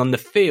playing on the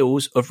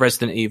feels of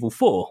Resident Evil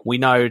 4. We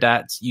know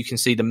that you can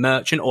see the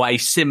merchant or a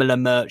similar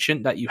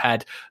merchant that you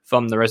had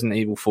from the Resident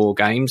Evil 4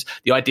 games.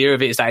 The idea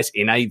of it is that it's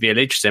in a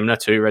village similar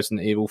to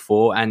Resident Evil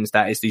 4, and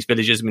that is these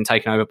villages have been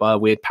taken over by a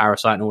weird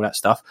parasite and all that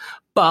stuff.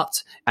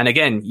 But, and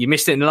again, you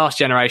missed it in the last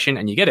generation,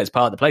 and you get it as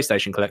part of the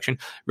PlayStation collection,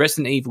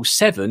 Resident Evil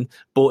 7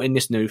 brought in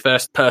this new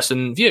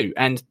first-person view,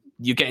 and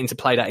you're getting to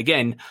play that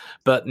again,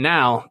 but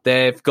now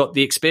they've got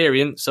the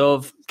experience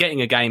of getting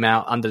a game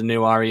out under the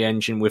new RE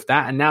engine with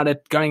that, and now they're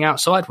going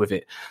outside with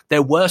it.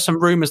 There were some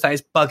rumours that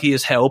it's buggy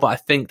as hell, but I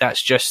think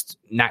that's just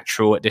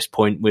natural at this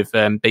point with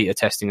beta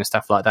testing and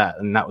stuff like that.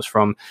 And that was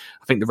from,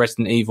 I think, the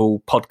Resident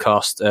Evil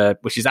podcast,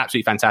 which is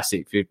absolutely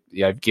fantastic. If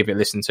you give it a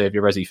listen to, if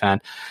you're a Resi fan,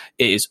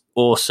 it is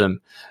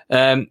awesome.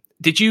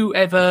 Did you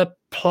ever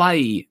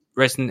play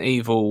Resident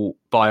Evil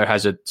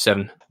Biohazard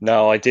 7?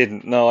 No, I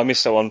didn't. No, I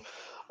missed that one.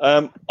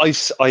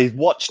 I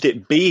watched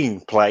it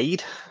being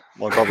played.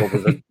 My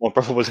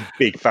brother was a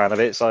big fan of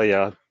it, so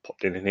yeah, I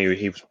popped in and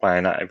he was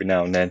playing that every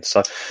now and then.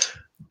 So,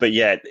 but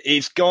yeah,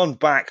 it's gone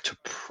back to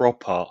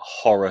proper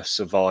horror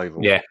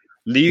survival. Yeah,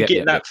 you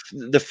get that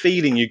the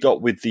feeling you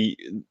got with the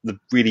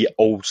really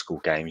old school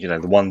games, the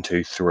 1,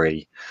 2,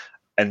 3,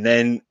 and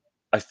then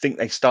I think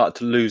they started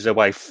to lose their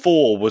way.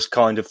 4 was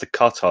kind of the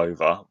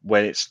cutover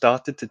when it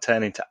started to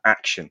turn into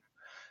action,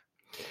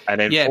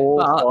 and then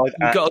 4, 5,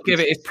 you've got to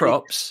give it its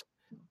props.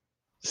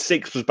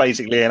 6 was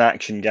basically an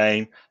action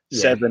game.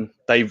 7,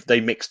 they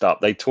mixed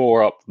up. They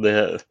tore up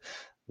the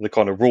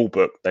kind of rule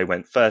book. They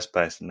went first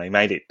person. They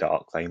made it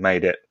dark. They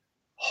made it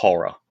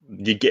horror.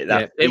 You get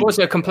that. Yeah, it was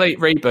a complete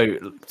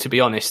reboot, to be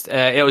honest.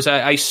 It was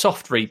a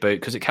soft reboot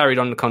because it carried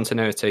on the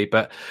continuity,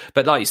 but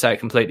like you say, it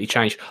completely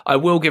changed. I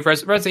will give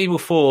Resident Evil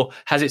 4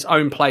 has its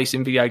own place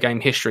in video game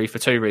history for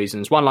 2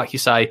 reasons. One, like you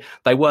say,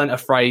 they weren't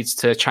afraid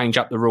to change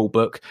up the rule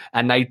book,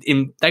 and they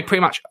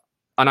pretty much,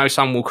 I know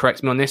some will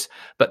correct me on this,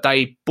 but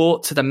they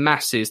brought to the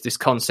masses this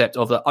concept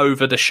of the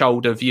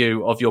over-the-shoulder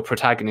view of your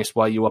protagonist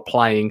while you are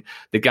playing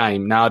the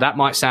game. Now, that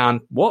might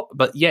sound, what?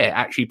 But yeah,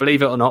 actually,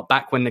 believe it or not,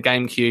 back when the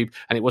GameCube,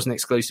 and it wasn't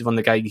exclusive on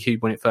the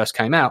GameCube when it first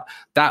came out,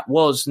 that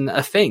wasn't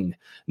a thing.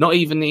 Not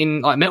even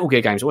in like Metal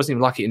Gear games. It wasn't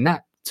even like it in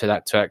that to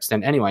that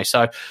extent anyway.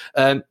 So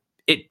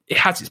it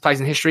has its place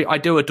in history. I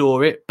do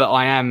adore it, but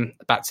I am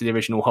back to the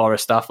original horror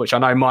stuff, which I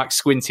know Mike's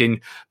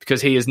squinting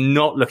because he is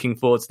not looking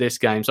forward to this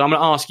game. So I'm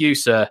going to ask you,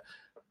 sir,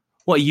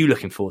 what are you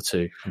looking forward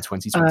to in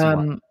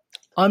 2021?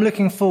 I'm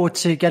looking forward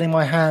to getting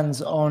my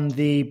hands on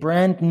the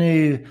brand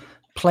new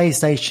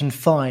PlayStation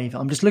 5.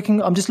 I'm just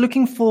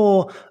looking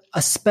for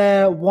a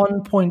spare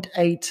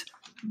 $1.8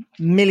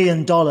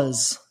 million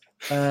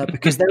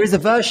because there is a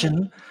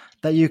version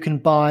that you can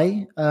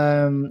buy.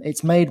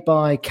 It's made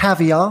by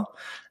Caviar.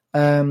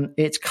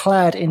 It's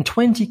clad in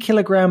 20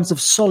 kilograms of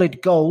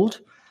solid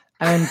gold,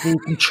 and the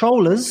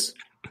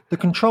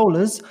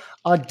controllers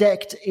are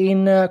decked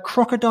in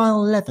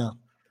crocodile leather.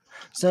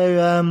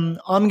 So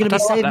I'm going to be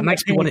saving. That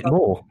makes me want it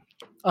more.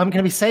 I'm going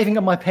to be saving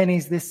up my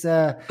pennies this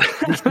year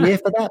for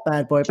that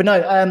bad boy. But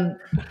no,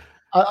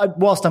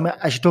 whilst I'm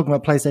actually talking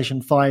about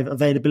PlayStation 5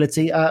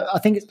 availability, I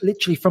think it's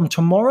literally from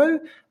tomorrow.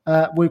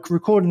 We're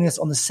recording this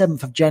on the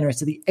 7th of January,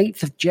 so the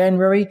 8th of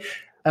January.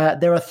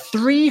 There are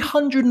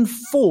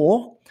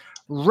 304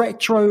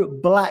 retro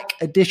black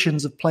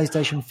editions of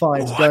PlayStation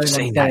 5s going I've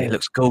seen that. It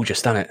looks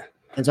gorgeous, doesn't it?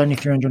 There's only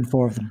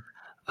 304 of them.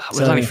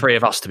 There's only 3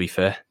 of us, to be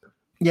fair.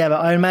 Yeah,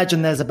 but I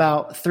imagine there's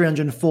about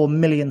 304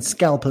 million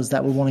scalpers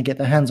that will want to get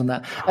their hands on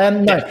that.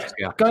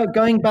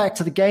 Going back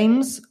to the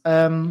games.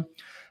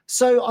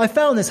 So I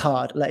found this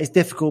hard. Like, it's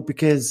difficult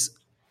because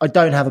I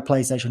don't have a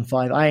PlayStation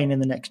 5. I ain't in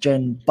the next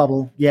gen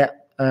bubble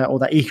yet, or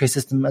that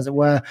ecosystem, as it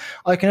were.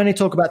 I can only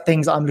talk about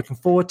things that I'm looking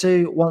forward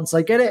to once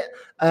I get it.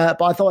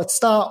 But I thought I'd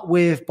start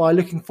by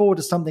looking forward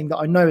to something that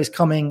I know is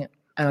coming,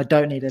 and I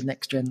don't need a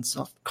next gen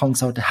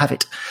console to have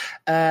it.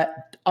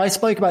 I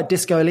spoke about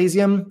Disco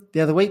Elysium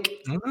the other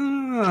week.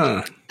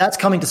 That's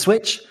coming to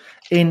Switch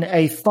in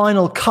a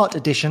Final Cut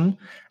edition,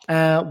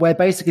 where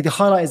basically the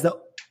highlight is that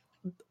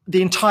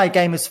the entire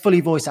game is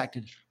fully voice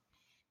acted.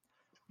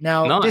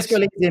 Now, nice. Disco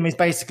Elysium is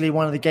basically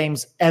one of the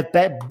games,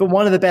 but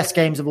one of the best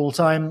games of all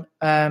time.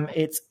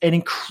 It's an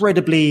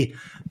incredibly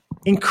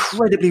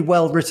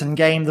well written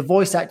game. The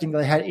voice acting that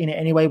they had in it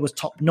anyway was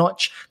top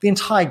notch. The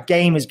entire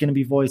game is going to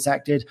be voice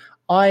acted.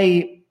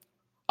 I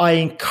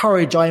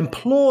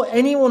implore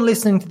anyone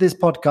listening to this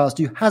podcast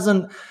who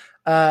hasn't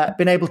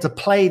been able to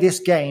play this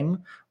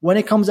game, when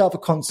it comes out for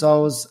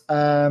consoles,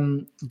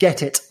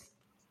 get it,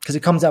 because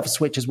it comes out for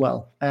Switch as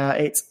well.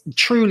 It's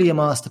truly a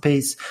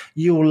masterpiece.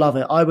 You will love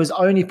it. I was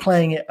only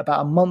playing it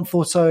about a month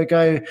or so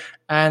ago,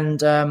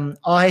 and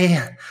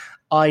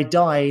I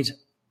died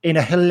in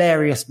a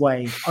hilarious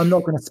way. I'm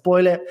not going to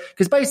spoil it,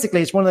 because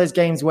basically it's one of those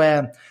games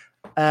where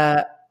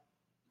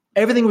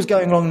everything was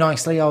going along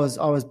nicely. I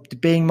was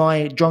being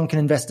my drunken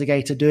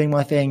investigator, doing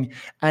my thing,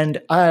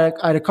 and I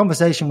had a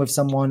conversation with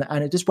someone,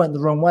 and it just went the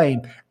wrong way,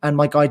 and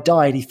my guy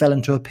died. He fell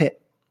into a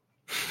pit.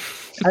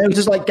 And it was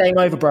just like, game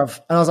over, bruv.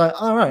 And I was like,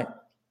 all right,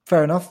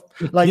 fair enough.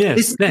 Like,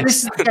 this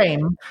is a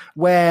game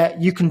where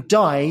you can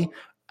die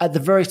at the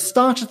very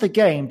start of the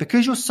game,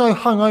 because you're so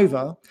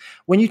hungover,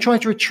 when you try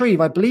to retrieve,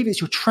 I believe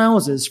it's your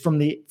trousers from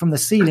the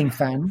ceiling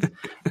fan,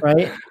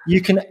 right? You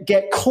can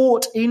get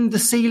caught in the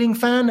ceiling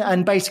fan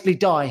and basically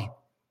die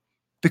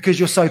because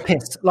you're so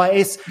pissed. Like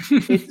it's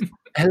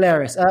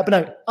hilarious. But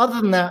no, other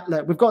than that,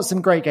 look, we've got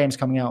some great games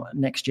coming out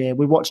next year.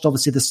 We watched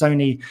obviously the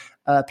Sony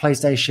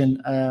PlayStation,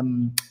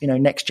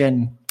 next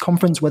gen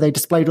conference where they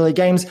displayed all their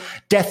games.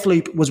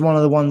 Deathloop was one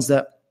of the ones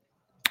that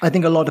I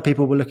think a lot of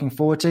people were looking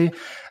forward to.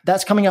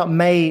 That's coming out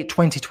May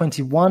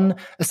 2021.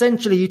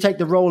 Essentially, you take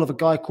the role of a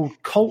guy called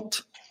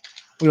Colt.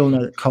 We all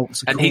know that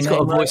Colt's a and cool he's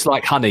got a name, voice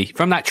like honey.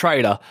 From that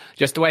trailer,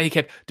 just the way he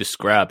kept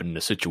describing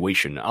the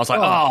situation, I was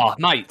like,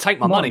 mate, take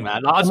my money,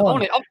 man. Like,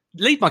 I'll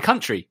leave my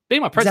country.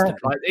 Be my president.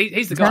 Exactly. Like,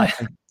 he's the guy.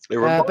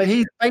 But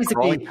he's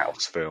basically...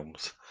 Grindhouse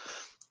films.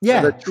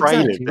 Yeah, the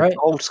trailer, exactly, right? the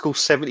old school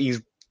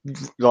 70s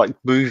like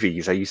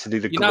movies. They used to do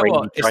the. You know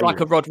what? It's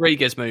like a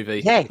Rodriguez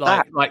movie. Yeah,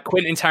 like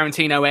Quentin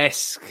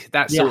Tarantino-esque,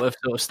 that sort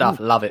of stuff.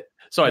 Love it.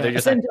 Sorry,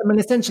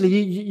 essentially,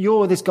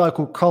 you're this guy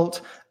called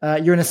Colt.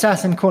 You're an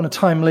assassin caught in a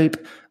time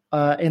loop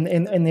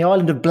in the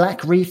island of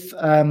Black Reef.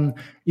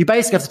 You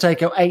basically have to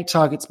take out 8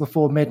 targets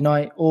before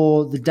midnight,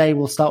 or the day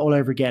will start all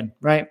over again.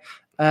 Right.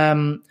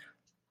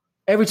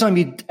 Every time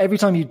you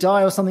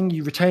die or something,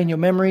 you retain your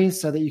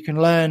memories so that you can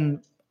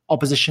learn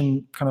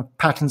opposition kind of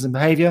patterns and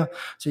behavior.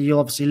 So you'll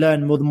obviously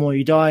learn more the more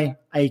you die,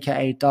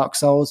 aka Dark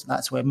Souls.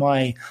 That's where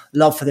my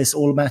love for this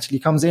automatically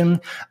comes in.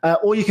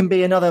 Or you can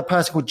be another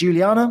person called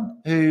Juliana,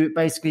 who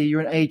basically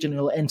you're an agent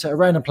who will enter a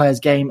random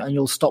player's game and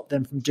you'll stop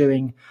them from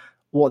doing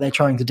what they're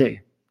trying to do.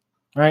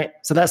 Right?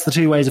 So that's the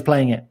 2 ways of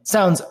playing it.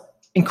 Sounds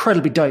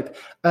incredibly dope.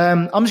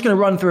 I'm just going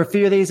to run through a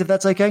few of these, if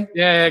that's okay.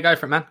 Yeah, go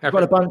for it, man. I've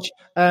got a bunch.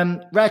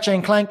 Ratchet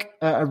and Clank,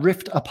 A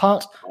Rift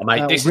Apart. Oh,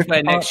 mate, this is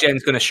where next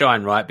gen's going to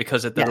shine, right?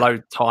 Because of the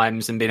load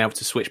times and being able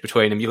to switch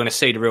between them. You're going to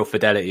see the real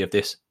fidelity of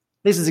this.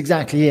 This is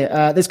exactly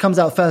it. This comes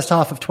out first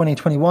half of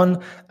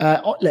 2021.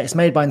 It's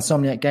made by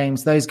Insomniac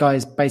Games. Those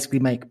guys basically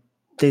make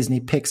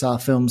Disney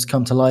Pixar films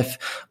come to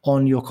life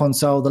on your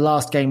console. The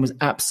last game was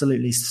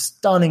absolutely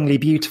stunningly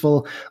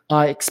beautiful.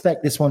 I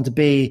expect this one to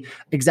be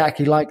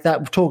exactly like that.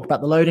 We've talked about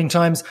the loading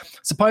times.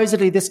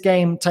 Supposedly this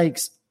game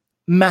takes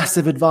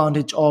massive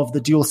advantage of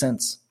the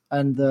DualSense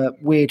and the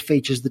weird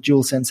features the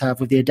DualSense have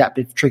with the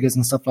adaptive triggers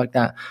and stuff like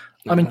that.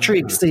 I'm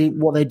intrigued to see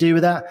what they do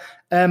with that.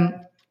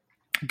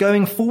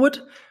 Going forward,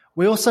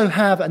 we also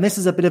have, and this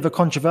is a bit of a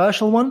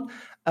controversial one,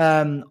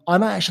 I'm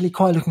actually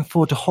quite looking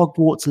forward to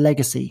Hogwarts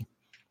Legacy.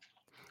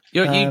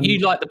 You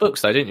like the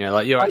books though, didn't you?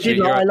 Like you're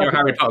a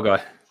Harry Potter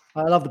guy.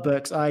 I love the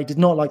books. I did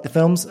not like the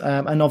films.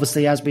 And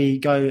obviously as we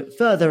go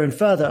further and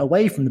further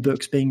away from the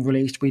books being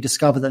released, we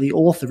discover that the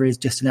author is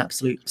just an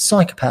absolute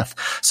psychopath.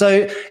 So,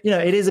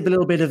 it is a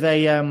little bit of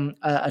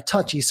a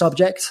touchy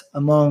subject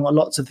among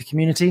lots of the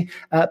community.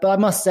 But I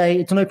must say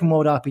it's an open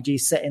world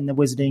RPG set in the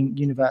Wizarding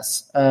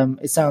universe.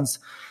 It sounds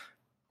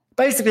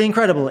basically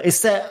incredible. It's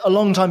set a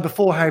long time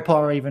before Harry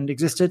Potter even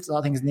existed. So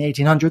I think it's in the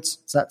 1800s.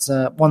 So that's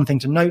one thing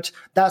to note.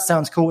 That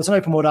sounds cool. It's an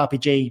open world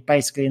RPG,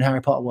 basically in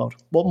Harry Potter world.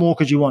 What more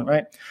could you want,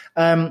 right?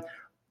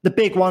 The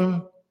big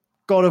one,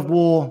 God of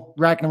War,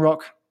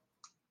 Ragnarok.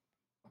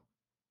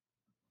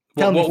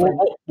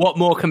 What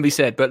more can be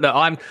said? But look,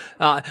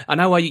 I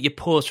know why you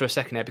pause for a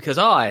second there, because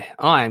I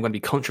am going to be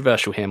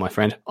controversial here, my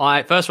friend.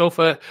 First of all,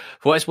 for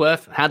what it's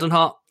worth, hand on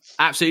heart,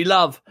 absolutely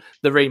love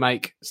the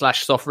remake /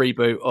 soft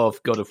reboot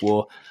of God of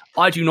War.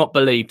 I do not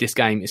believe this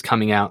game is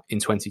coming out in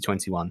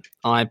 2021.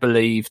 I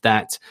believe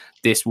that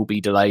this will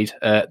be delayed.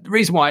 The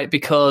reason why,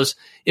 because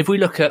if we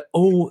look at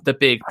all the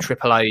big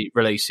AAA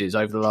releases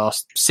over the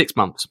last 6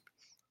 months,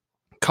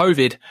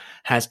 COVID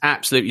has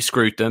absolutely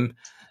screwed them.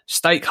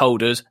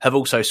 Stakeholders have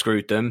also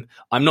screwed them.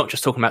 I'm not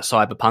just talking about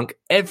Cyberpunk.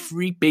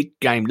 Every big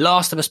game,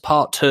 Last of Us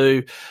Part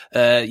 2,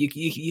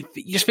 you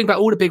just think about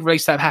all the big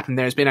releases that have happened.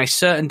 There has been a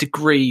certain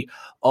degree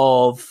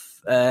of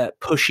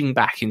pushing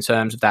back in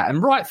terms of that.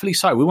 And rightfully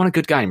so. We want a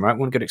good game, right? We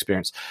want a good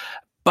experience.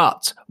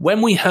 But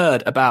when we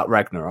heard about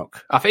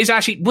Ragnarok,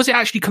 was it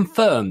actually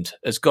confirmed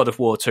as God of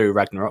War 2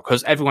 Ragnarok?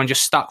 Because everyone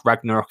just stuck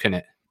Ragnarok in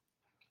it.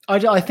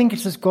 I think it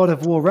says God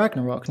of War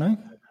Ragnarok, no?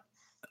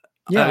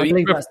 Yeah, I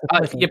believe that's the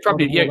title.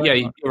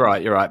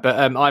 You're right.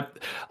 But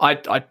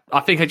I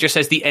think it just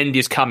says the end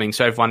is coming,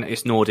 so everyone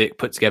is Nordic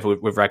put together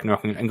with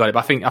Ragnarok and got it. But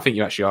I think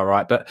you actually are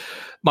right. But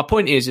my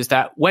point is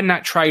that when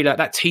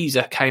that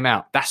teaser came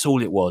out, that's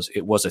all it was.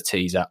 It was a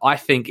teaser. I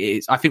think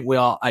we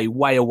are a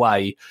way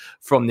away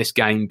from this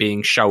game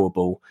being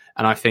showable.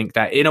 And I think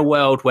that in a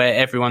world where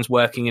everyone's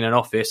working in an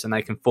office and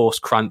they can force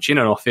crunch in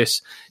an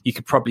office, you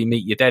could probably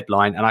meet your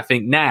deadline. And I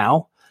think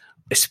now,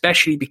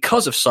 especially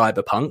because of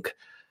Cyberpunk,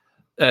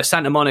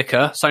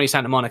 Sony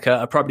Santa Monica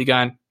are probably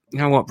going, you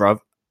know what, bro?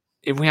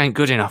 If we ain't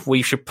good enough,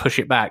 we should push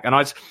it back. And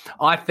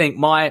I think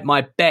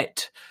my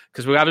bet,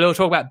 because we have a little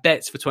talk about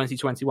bets for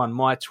 2021.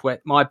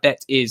 My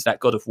bet is that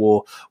God of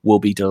War will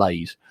be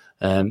delayed.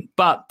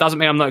 But doesn't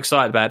mean I'm not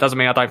excited about it. Doesn't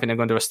mean I don't think they're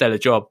going to do a stellar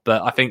job.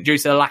 But I think due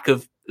to the lack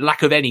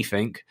of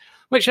anything,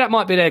 which that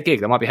might be their gig,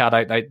 that might be how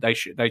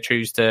they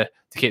choose to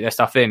keep their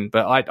stuff in.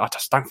 But I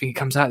just don't think it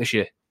comes out this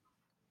year.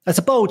 That's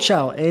a bold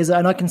shout,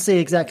 and I can see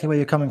exactly where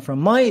you're coming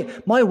from. My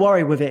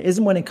worry with it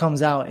isn't when it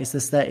comes out, it's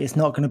just that it's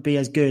not going to be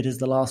as good as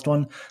the last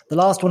one. The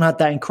last one had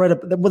that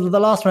incredible. Well, the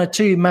last one had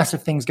two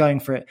massive things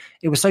going for it.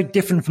 It was so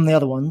different from the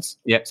other ones.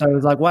 Yeah. So it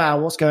was like, wow,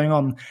 what's going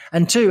on?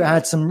 And two, it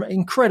had some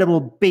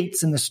incredible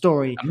beats in the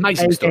story.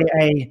 Amazing story.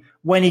 AKA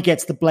when he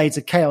gets the Blades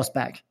of Chaos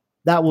back.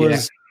 That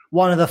was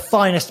one of the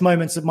finest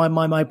moments of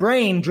my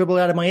brain dribbled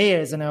out of my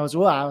ears, and I was,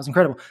 wow, it was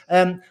incredible.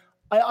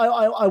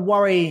 I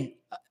worry.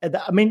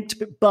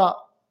 But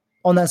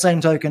on that same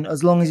token,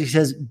 as long as he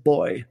says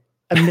 "boy"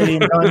 a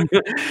million times,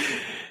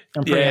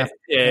 I'm pretty happy.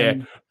 Yeah,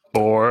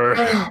 boy.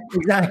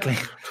 Exactly.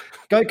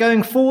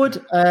 Going forward,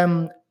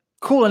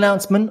 cool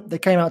announcement that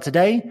came out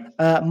today.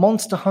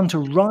 Monster Hunter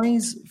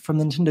Rise from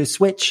the Nintendo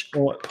Switch,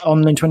 or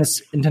on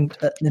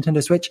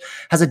Nintendo Switch,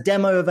 has a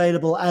demo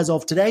available as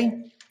of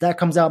today. That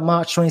comes out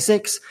March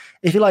 26th.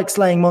 If you like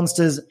slaying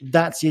monsters,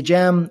 that's your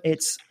jam.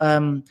 It's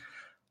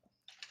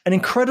an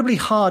incredibly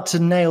hard to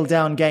nail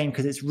down game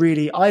because it's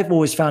really, I've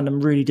always found them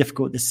really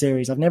difficult, this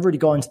series. I've never really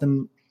got into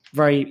them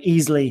very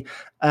easily.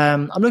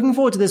 I'm looking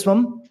forward to this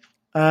one.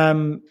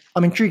 I'm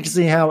intrigued to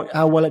see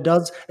how well it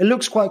does. It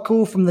looks quite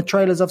cool from the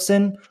trailers I've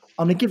seen.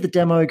 I'm going to give the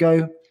demo a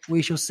go.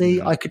 We shall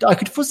see. I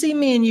could foresee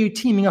me and you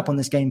teaming up on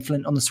this game,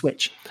 Flint, on the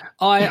Switch.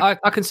 I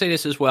can see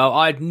this as well.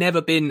 I've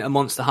never been a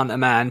Monster Hunter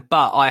man,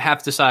 but I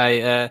have to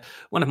say,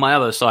 one of my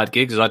other side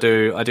gigs is I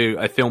do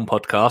a film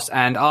podcast,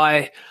 and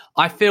I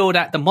feel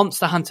that the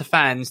Monster Hunter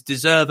fans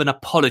deserve an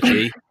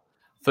apology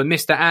for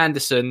Mr.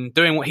 Anderson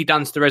doing what he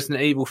done to the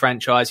Resident Evil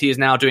franchise. He is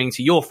now doing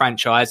to your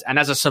franchise. And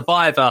as a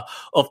survivor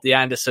of the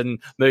Anderson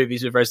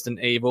movies with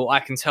Resident Evil,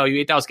 I can tell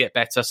you it does get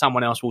better.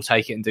 Someone else will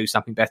take it and do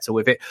something better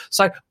with it.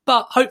 So,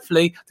 but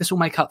hopefully this will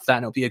make up for that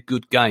and it'll be a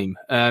good game.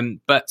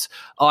 But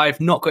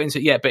I've not got into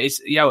it yet. But it's,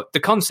 the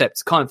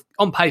concept kind of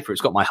on paper, it's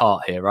got my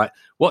heart here, right?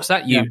 What's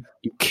that? You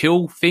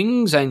kill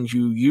things and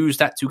you use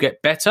that to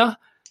get better,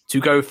 to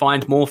go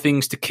find more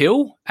things to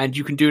kill, and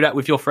you can do that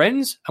with your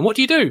friends. And what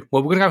do?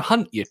 Well, we're going to go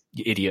hunt, you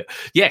idiot.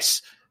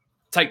 Yes.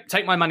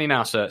 Take my money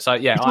now, sir. So,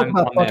 yeah, I'm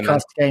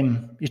podcast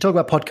game. You talk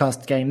about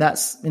podcast game.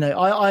 That's,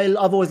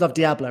 I've always loved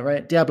Diablo,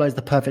 right? Diablo is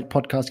the perfect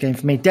podcast game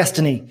for me.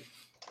 Destiny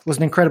was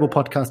an incredible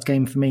podcast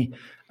game for me.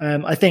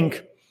 I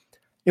think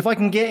if I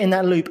can get in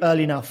that loop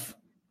early enough,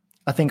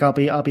 I think I'll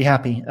be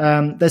happy.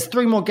 There's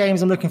 3 more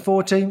games I'm looking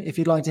forward to, if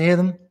you'd like to hear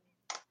them.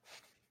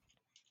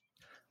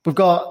 We've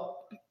got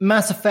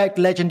Mass Effect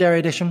Legendary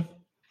Edition.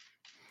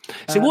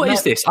 So what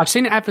is this? I've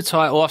seen it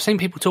advertised, or I've seen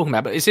people talking about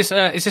it, but is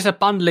this a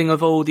bundling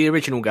of all the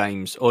original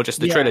games, or just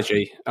the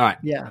trilogy? All right.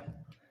 Yeah.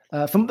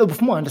 From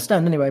what I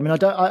understand, anyway. I mean, I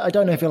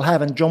don't know if it'll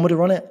have Andromeda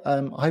on it. I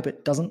hope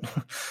it doesn't.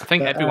 I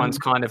think everyone's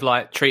kind of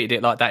like treated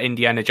it like that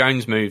Indiana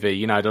Jones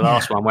movie, the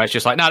last one, where it's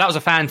just like, no, that was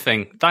a fan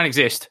thing. Don't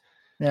exist.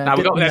 Yeah,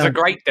 no,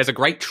 there's a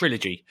great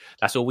trilogy.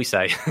 That's all we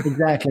say.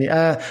 Exactly.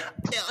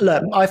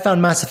 Look, I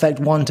found Mass Effect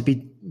 1 to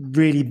be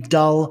really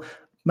dull.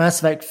 Mass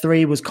Effect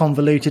 3 was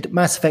convoluted.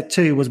 Mass Effect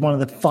 2 was one of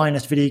the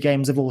finest video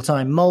games of all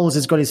time. Moles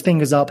has got his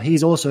fingers up.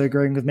 He's also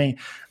agreeing with me.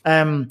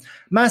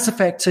 Mass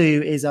Effect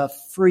 2 is a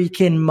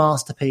freaking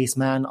masterpiece,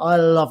 man. I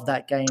love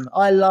that game.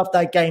 I love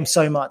that game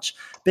so much.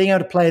 Being able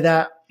to play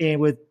that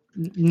with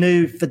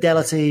new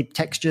fidelity,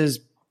 textures,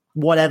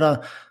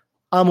 whatever,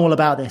 I'm all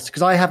about this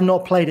because I have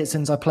not played it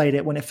since I played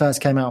it when it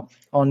first came out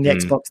on the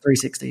Xbox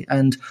 360.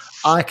 And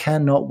I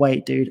cannot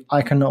wait, dude.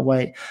 I cannot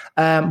wait.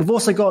 We've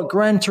also got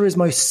Gran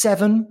Turismo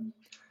 7.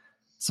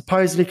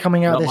 Supposedly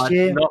coming out this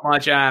year. Not my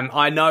jam.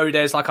 I know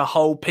there's like a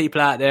whole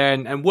people out there,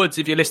 and Woods,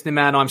 if you're listening,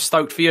 man, I'm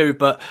stoked for you,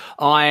 but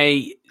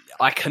I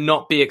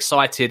cannot be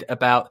excited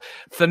about.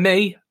 For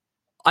me,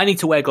 I need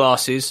to wear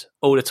glasses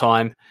all the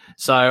time,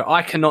 so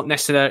I cannot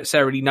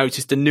necessarily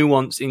notice the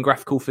nuance in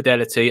graphical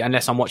fidelity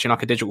unless I'm watching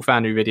like a Digital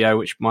Foundry video,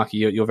 which, Mikey,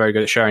 you're very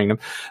good at sharing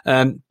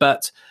them.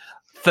 But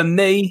for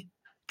me,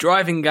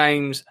 driving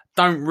games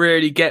don't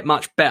really get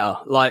much better.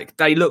 Like,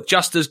 they look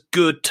just as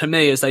good to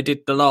me as they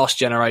did the last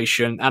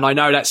generation. And I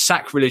know that's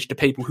sacrilege to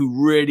people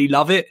who really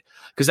love it,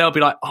 because they'll be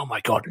like, oh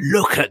my God,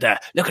 look at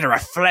the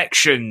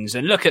reflections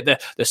and look at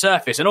the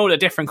surface and all the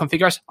different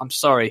configurations. I'm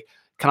sorry.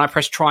 Can I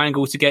press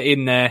triangle to get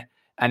in there?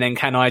 And then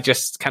can I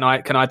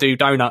do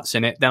donuts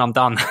in it? Then I'm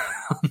done.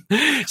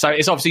 So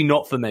it's obviously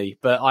not for me,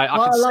 but I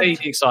can see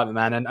the excitement,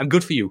 man. And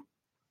good for you.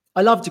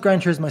 I loved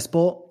Gran Turismo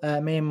Sport.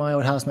 Me and my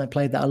old housemate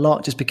played that a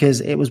lot just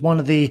because it was one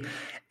of the...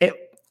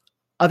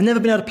 I've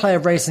never been able to play a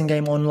racing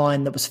game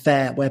online that was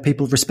fair, where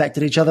people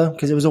respected each other,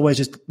 because it was always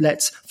just,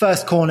 let's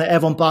first corner,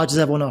 everyone barges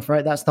everyone off,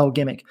 right? That's the whole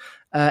gimmick.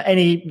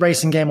 Any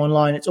racing game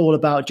online, it's all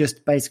about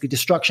just basically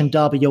destruction,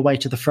 derby your way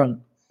to the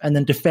front, and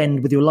then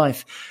defend with your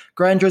life.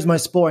 Gran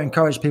Turismo Sport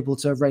encouraged people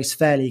to race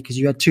fairly because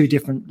you had 2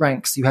 different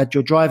ranks. You had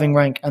your driving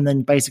rank and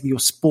then basically your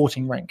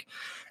sporting rank.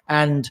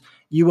 And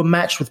you were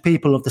matched with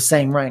people of the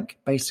same rank,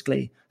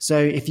 basically. So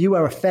if you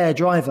were a fair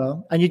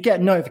driver, and you'd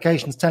get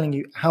notifications telling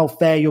you how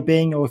fair you're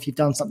being or if you've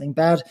done something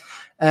bad.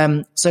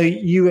 So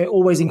you were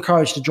always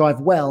encouraged to drive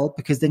well,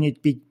 because then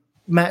you'd be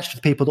matched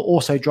with people that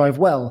also drive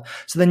well.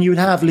 So then you would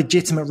have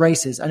legitimate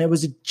races. And it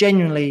was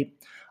genuinely,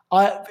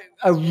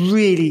 a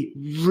really,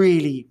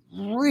 really,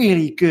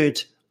 really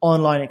good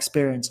online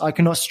experience. I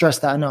cannot stress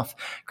that enough.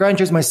 Gran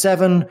Turismo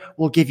 7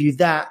 will give you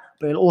that,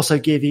 but it'll also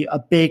give you a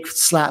big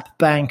slap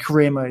bang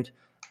career mode.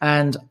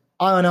 And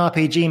I'm an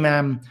RPG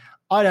man.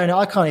 I don't know.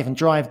 I can't even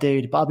drive,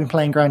 dude, but I've been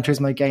playing Gran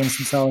Turismo games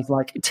since I was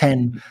like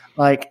 10.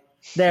 Like,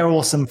 they're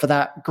awesome for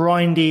that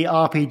grindy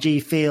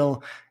RPG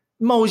feel.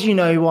 Moles, you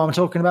know what I'm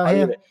talking about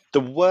here.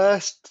 The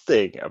worst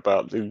thing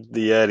about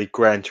the early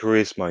Gran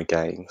Turismo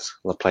games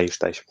on the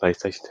PlayStation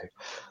 2,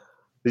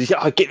 is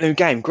I get the new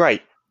game,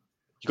 great.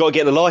 You got to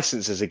get the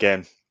licenses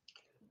again.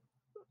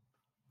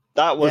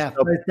 That was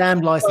those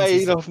damn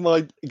licenses of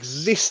my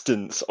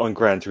existence on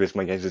Gran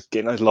Turismo games, is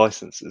getting those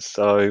licenses.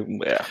 So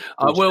yeah,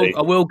 I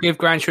will give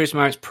Gran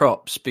Turismo its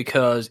props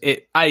because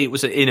it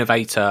was an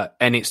innovator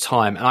in its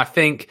time, and I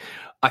think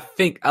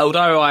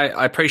although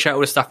I appreciate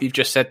all the stuff you've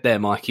just said there,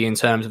 Mikey, in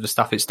terms of the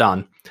stuff it's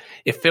done,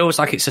 it feels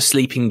like it's a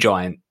sleeping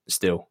giant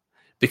still.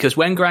 Because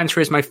when Gran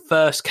Turismo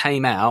first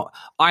came out,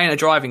 I ain't a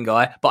driving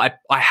guy, but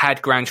I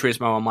had Gran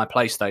Turismo on my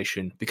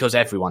PlayStation because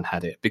everyone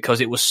had it, because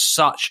it was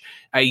such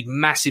a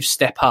massive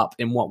step up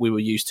in what we were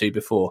used to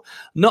before.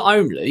 Not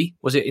only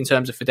was it in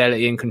terms of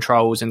fidelity and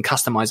controls and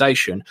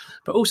customization,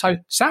 but also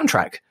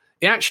soundtrack.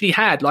 It actually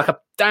had like a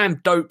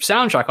damn dope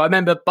soundtrack. I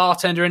remember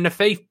Bartender and the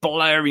Thief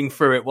blaring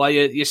through it while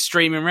you're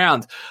streaming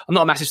around. I'm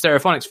not a massive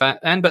Stereophonics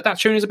fan, but that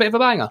tune is a bit of a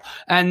banger.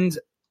 And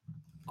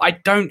I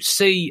don't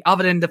see,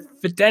 other than the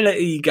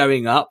fidelity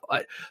going up,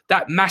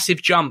 that massive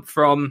jump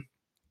from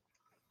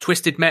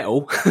Twisted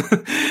Metal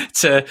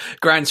to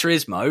Gran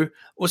Turismo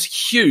was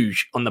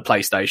huge on the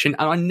PlayStation.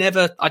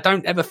 And I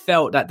don't ever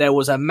felt that there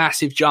was a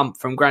massive jump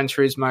from Gran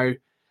Turismo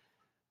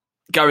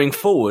going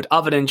forward,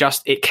 other than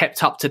just it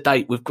kept up to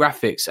date with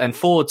graphics. And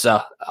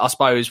Forza, I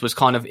suppose, was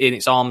kind of in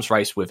its arms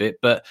race with it.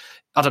 But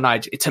I don't know,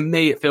 to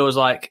me, it feels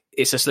like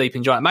it's a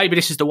sleeping giant. Maybe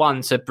this is the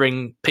one to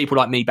bring people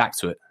like me back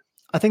to it.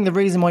 I think the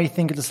reason why you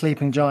think it's a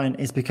sleeping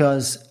giant is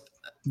because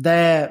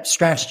their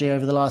strategy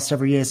over the last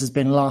several years has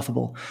been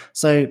laughable.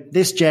 So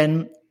this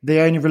gen,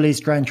 they only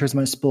released Gran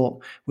Turismo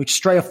Sport, which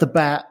straight off the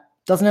bat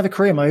doesn't have a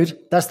career mode.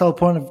 That's the whole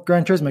point of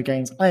Gran Turismo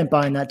games. I ain't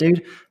buying that,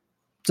 dude.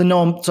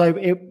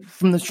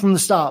 From the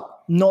start,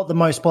 not the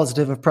most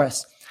positive of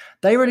press.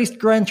 They released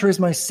Gran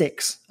Turismo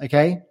 6,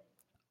 okay,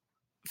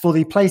 for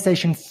the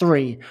PlayStation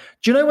 3.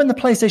 Do you know when the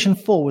PlayStation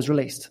 4 was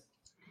released?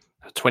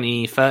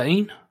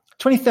 2013?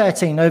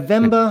 2013,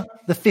 November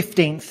the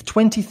 15th,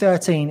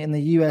 2013 in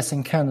the US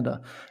and Canada,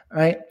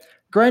 right?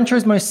 Gran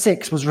Turismo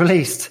 6 was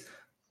released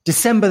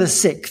December the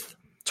 6th,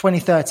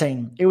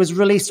 2013. It was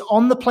released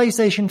on the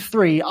PlayStation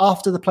 3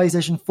 after the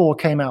PlayStation 4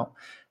 came out.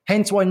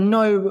 Hence why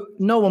no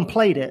one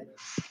played it.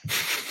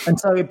 And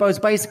so it was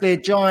basically a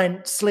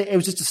giant sleep. It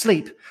was just a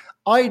sleep.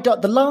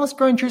 The last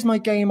Gran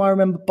Turismo game I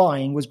remember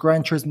buying was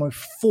Gran Turismo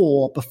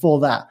 4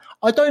 before that.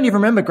 I don't even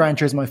remember Gran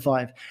Turismo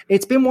 5.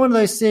 It's been one of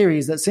those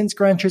series that since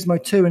Gran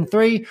Turismo 2 and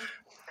 3,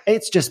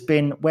 it's just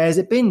been, where's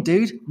it been,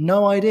 dude?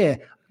 No idea.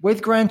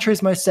 With Gran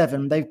Turismo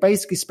 7, they've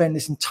basically spent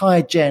this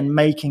entire gen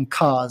making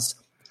cars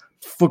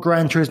for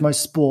Gran Turismo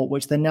Sport,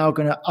 which they're now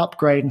going to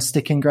upgrade and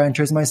stick in Gran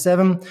Turismo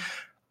 7.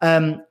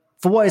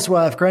 For what it's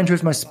worth, Gran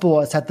Turismo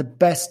Sport has had the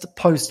best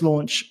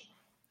post-launch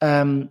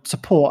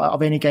support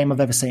of any game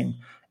I've ever seen.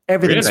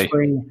 Everything's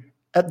free.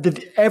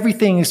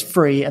 Everything is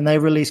free, and they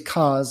release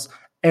cars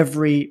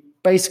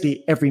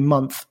basically every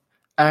month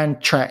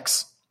and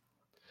tracks.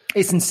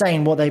 It's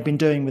insane what they've been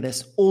doing with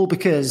this, all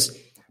because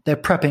they're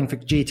prepping for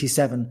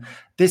GT7.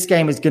 This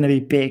game is going to be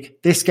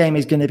big. This game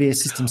is going to be a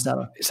system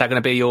seller. Is that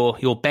going to be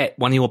your bet,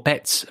 one of your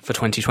bets for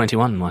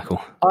 2021,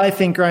 Michael? I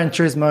think Gran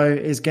Turismo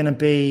is going to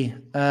be,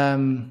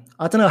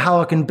 I don't know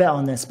how I can bet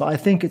on this, but I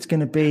think it's going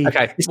to be,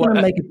 it's going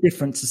to make a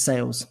difference to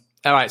sales.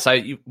 All right, so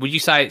would you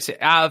say it's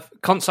out of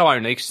console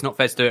only, because it's not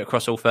fair to do it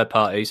across all third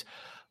parties,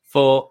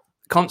 for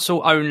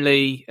console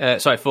only,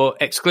 for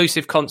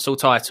exclusive console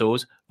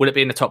titles, will it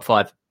be in the top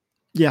 5?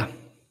 Yeah.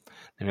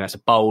 I mean, that's a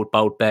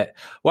bold bet.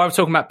 While I'm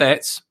talking about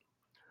bets,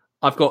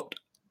 I've got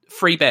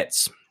 3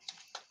 bets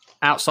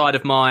outside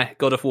of my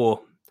God of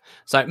War.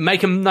 So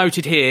make them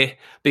noted here,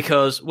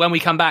 because when we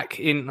come back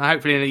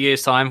hopefully in a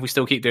year's time, we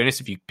still keep doing this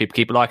if people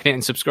keep liking it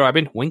and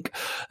subscribing, wink.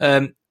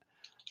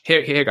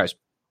 Here goes.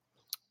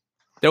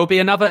 There will be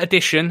another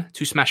addition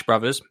to Smash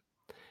Brothers,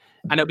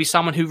 and it'll be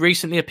someone who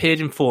recently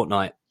appeared in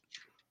Fortnite.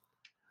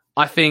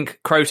 I think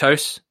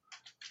Kratos,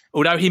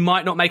 although he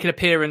might not make an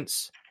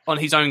appearance on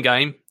his own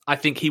game, I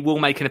think he will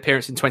make an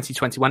appearance in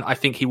 2021. I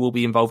think he will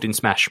be involved in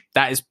Smash.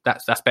 That's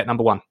bet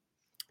number 1.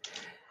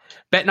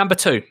 Bet number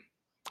 2,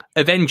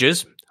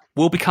 Avengers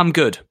will become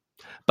good,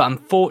 but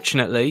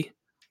unfortunately,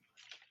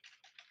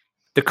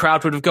 the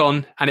crowd would have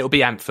gone, and it will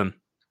be Anthem.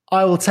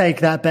 I will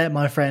take that bet,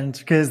 my friend,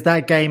 because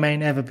that game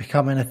ain't ever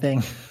becoming a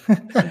thing.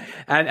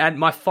 and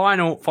my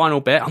final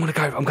bet,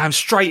 I'm going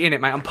straight in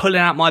it, mate. I'm pulling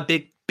out my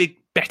big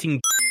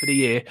betting for the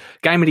year.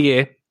 Game of the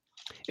year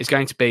is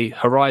going to be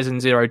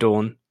Horizon Zero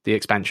Dawn, the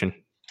expansion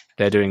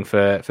they're doing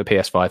for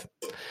PS5.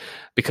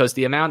 Because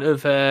the amount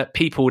of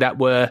people that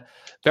were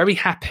very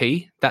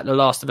happy that The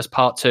Last of Us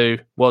Part 2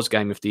 was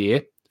Game of the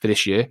Year for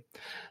this year,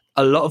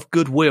 a lot of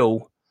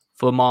goodwill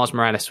for Miles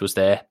Morales was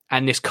there,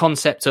 and this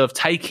concept of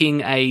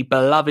taking a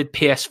beloved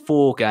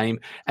PS4 game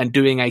and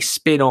doing a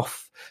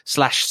spin-off /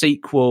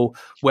 sequel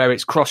where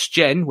it's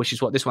cross-gen, which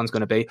is what this one's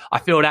going to be. I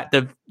feel that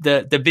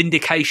the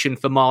vindication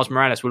for Miles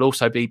Morales will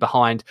also be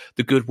behind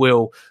the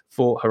goodwill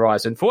for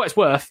Horizon. For what it's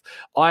worth,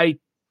 I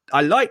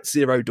liked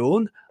Zero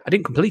Dawn. I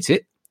didn't complete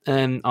it.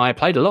 I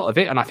played a lot of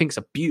it, and I think it's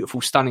a beautiful,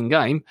 stunning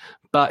game,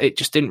 but it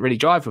just didn't really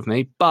jive with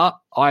me. But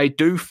I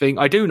do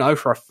know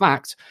for a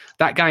fact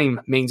that game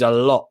means a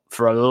lot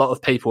for a lot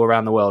of people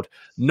around the world,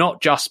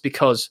 not just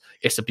because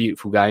it's a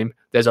beautiful game.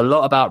 There's a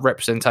lot about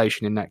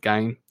representation in that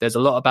game. There's a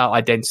lot about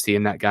identity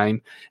in that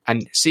game.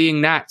 And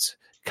seeing that,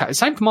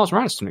 same for Miles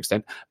Morales to an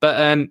extent,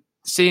 but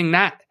seeing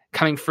that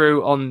coming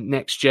through on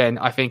next gen,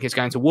 I think is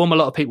going to warm a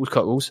lot of people's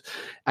cockles.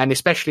 And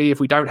especially if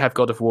we don't have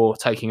God of War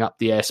taking up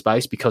the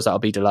airspace, because that'll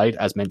be delayed,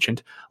 as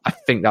mentioned, I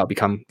think that'll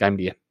become Game of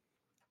the Year.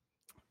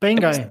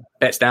 Bingo.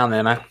 Bets down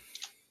there, man.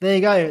 There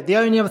you go. The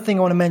only other thing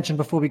I want to mention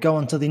before we go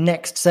on to the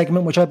next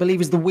segment, which I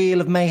believe is the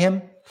Wheel of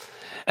Mayhem.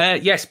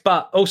 Yes,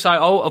 but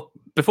also,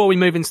 before we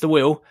move into the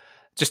wheel,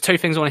 just two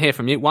things I want to hear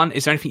from you. One,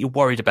 is there anything you're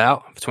worried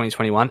about for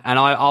 2021?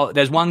 And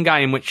there's one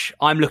game which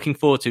I'm looking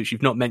forward to, which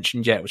you've not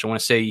mentioned yet, which I want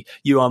to see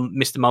you on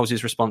Mr.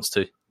 Moles' response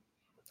to.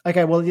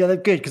 Okay, well, yeah,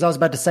 good, because I was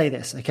about to say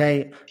this,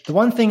 okay? The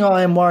one thing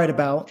I am worried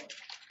about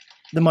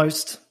the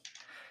most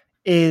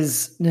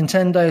is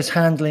Nintendo's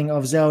handling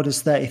of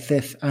Zelda's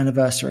 35th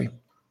anniversary.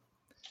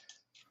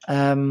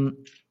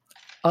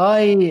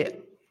 I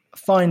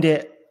find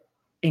it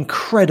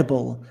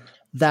incredible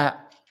that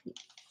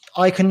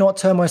I cannot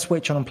turn my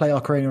Switch on and play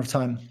Ocarina of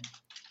Time.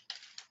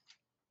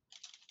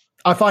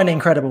 I find it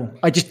incredible.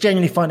 I just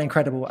genuinely find it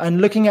incredible.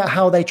 And looking at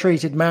how they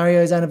treated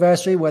Mario's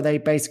anniversary, where they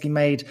basically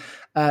made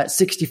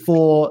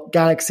 64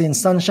 Galaxy and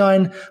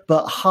Sunshine,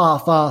 but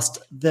half-assed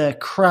the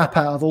crap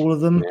out of all of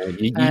them.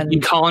 Yeah, you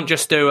can't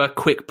just do a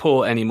quick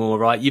port anymore,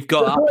 right? You've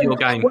got to up your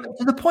game.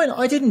 To the point,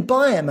 I didn't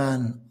buy it,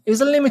 man. It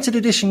was a limited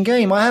edition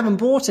game. I haven't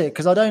bought it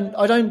because I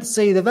don't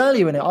see the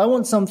value in it. I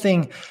want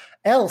something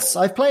else.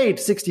 I've played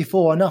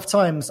 64 enough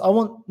times. I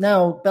want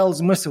now bells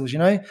and whistles, you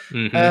know?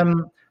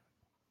 Mm-hmm.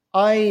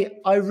 I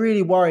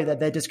really worry that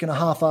they're just going to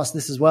half-ass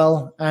this as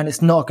well, and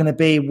it's not going to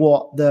be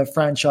what the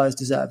franchise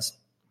deserves.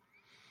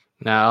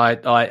 No,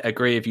 I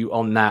agree with you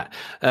on that.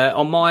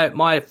 On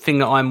my thing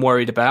that I'm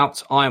worried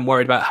about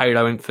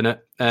Halo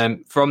Infinite.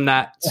 From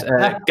that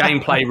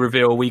gameplay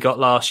reveal we got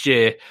last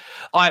year,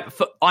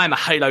 I'm a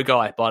Halo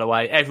guy, by the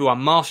way.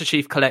 Everyone, Master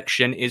Chief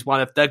Collection is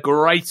one of the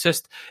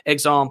greatest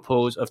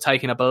examples of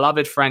taking a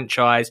beloved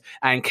franchise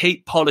and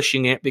keep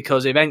polishing it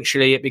because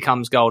eventually it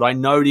becomes gold. I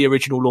know the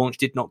original launch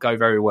did not go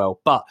very well,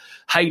 but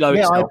Halo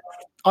itself...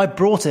 I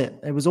brought it.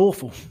 It was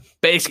awful.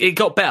 But it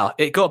got better.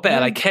 It got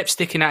better. They kept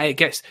sticking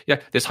at it.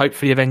 There's hope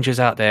for the Avengers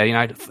out there. You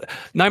know,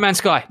 No Man's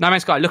Sky.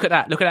 Look at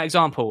that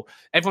example.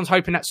 Everyone's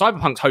hoping that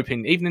Cyberpunk's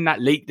hoping, even in that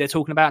leak they're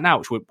talking about now,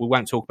 which we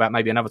won't talk about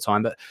maybe another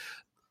time. But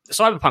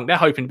Cyberpunk, they're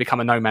hoping to become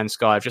a No Man's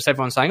Sky. Just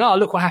everyone saying, "Oh,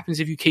 look what happens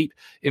if you keep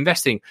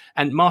investing."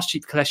 And Master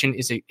Chief Collection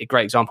is a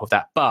great example of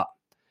that. But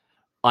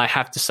I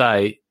have to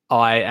say,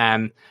 I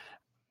am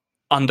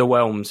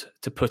underwhelmed,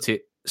 to put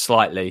it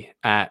slightly,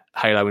 at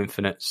Halo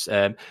Infinite,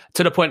 to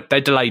the point they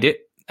delayed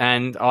it.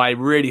 And I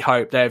really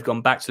hope they've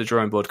gone back to the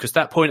drawing board, because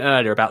that point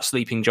earlier about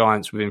sleeping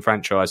giants within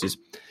franchises,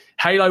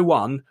 Halo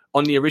 1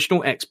 on the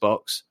original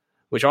Xbox,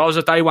 which I was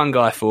a day one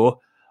guy for,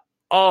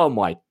 oh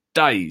my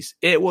days,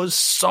 it was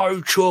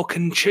so chalk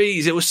and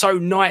cheese. It was so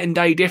night and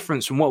day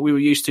difference from what we were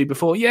used to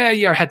before. Yeah,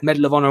 I had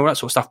Medal of Honor, all that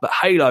sort of stuff, but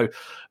Halo,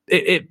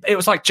 it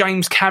was like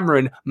James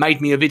Cameron made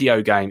me a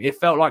video game. It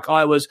felt like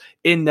I was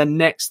in the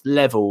next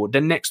level,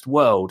 the next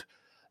world.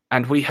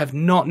 And we have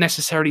not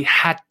necessarily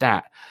had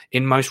that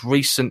in most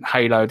recent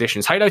Halo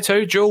editions. Halo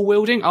 2, dual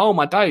wielding. Oh,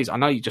 my days. I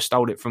know you just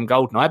stole it from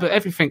GoldenEye, but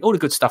everything, all the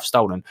good stuff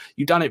stolen.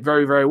 You've done it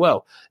very, very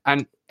well.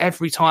 And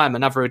every time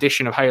another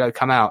edition of Halo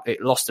come out,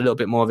 it lost a little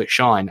bit more of its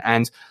shine.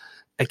 And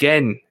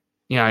again,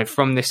 you know,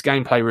 from this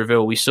gameplay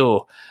reveal we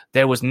saw,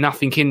 there was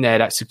nothing in there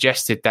that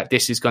suggested that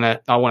this is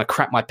I want to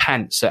crap my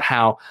pants at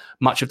how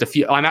much of the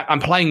future.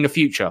 I'm playing the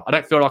future. I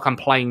don't feel like I'm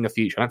playing the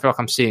future. I don't feel like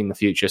I'm seeing the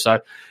future.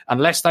 So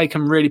unless they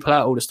can really pull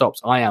out all the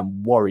stops, I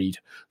am worried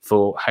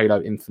for Halo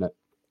Infinite.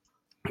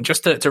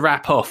 Just to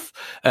wrap off,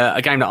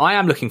 a game that I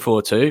am looking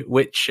forward to,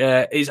 which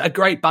is a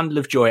great bundle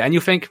of joy. And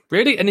you'll think,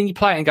 really? And then you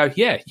play it and go,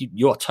 yeah,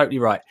 you're totally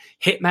right.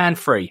 Hitman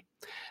 3.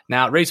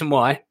 Now, reason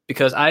why,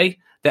 because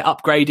they're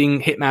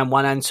upgrading Hitman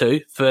 1 and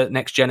 2 for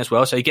next gen as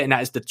well. So you're getting that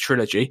as the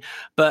trilogy.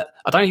 But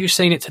I don't know if you've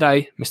seen it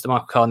today, Mr.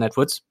 Michael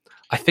Carden-Edwards.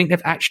 I think they've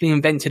actually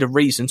invented a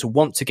reason to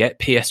want to get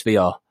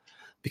PSVR,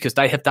 because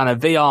they have done a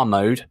VR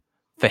mode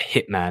for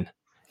Hitman.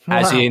 Wow.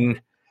 As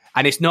in,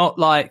 and it's not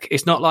like,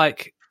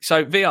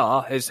 so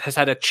VR has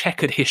had a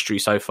checkered history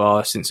so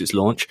far since its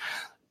launch.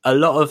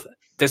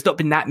 There's not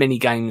been that many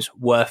games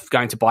worth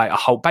going to buy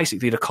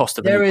basically the cost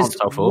of the new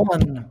console for.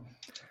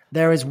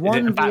 There is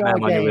one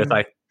VR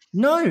game.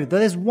 No,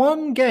 there's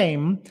one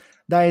game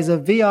that is a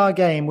VR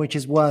game which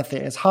is worth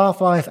it. It's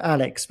Half-Life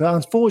Alyx. But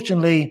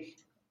unfortunately,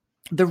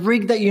 the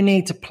rig that you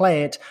need to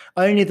play it,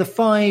 only the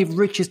 5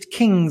 richest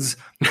kings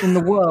in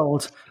the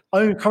world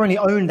currently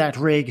own that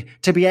rig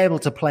to be able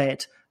to play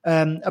it.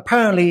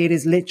 Apparently, it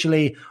is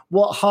literally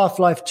what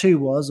Half-Life 2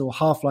 was, or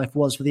Half-Life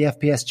was for the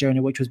FPS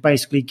genre, which was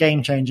basically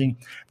game-changing.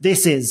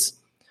 This is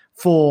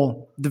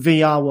for the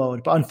VR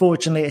world, but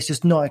unfortunately, it's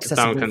just not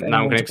accessible.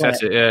 No one can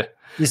access it, yeah.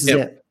 This is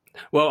it.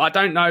 Well, I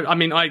don't know. I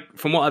mean,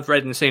 from what I've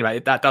read and seen,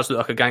 right, that does look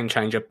like a game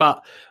changer.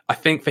 But I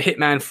think for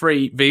Hitman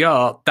 3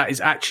 VR, that is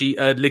actually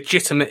a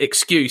legitimate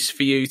excuse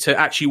for you to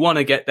actually want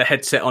to get the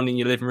headset on in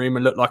your living room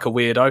and look like a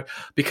weirdo,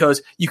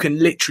 because you can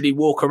literally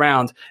walk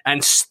around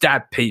and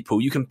stab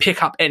people. You can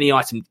pick up any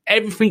item.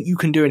 Everything you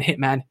can do in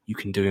Hitman, you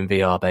can do in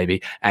VR,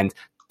 baby. And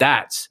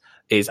that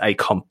is a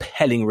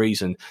compelling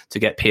reason to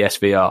get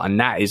PSVR, and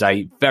that is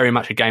a very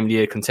much a Game of the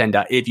Year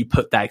contender if you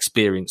put that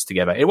experience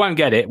together. It won't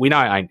get it. We know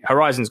it ain't.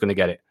 Horizon's going to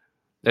get it.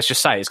 Let's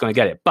just say it's going to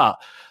get it.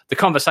 But the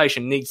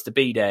conversation needs to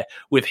be there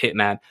with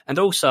Hitman, and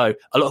also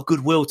a lot of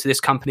goodwill to this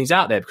company's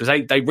out there, because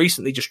they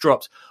recently just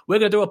dropped, we're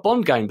going to do a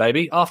Bond game,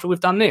 baby, after we've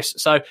done this.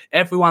 So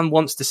everyone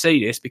wants to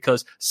see this,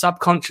 because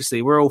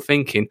subconsciously we're all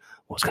thinking,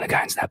 what's going to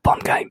go into that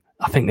Bond game?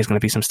 I think there's going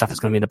to be some stuff that's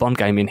going to be in the Bond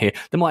game in here.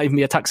 There might even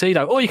be a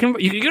tuxedo. Or you can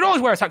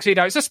always wear a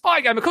tuxedo. It's a spy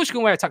game. Of course you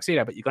can wear a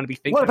tuxedo, but you're going to be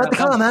thinking, what about the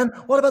car, man?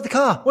 What about the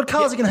car? What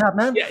cars are you going to have,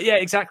 man? Yeah,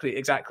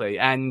 exactly.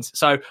 And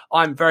so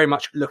I'm very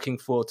much looking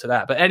forward to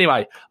that. But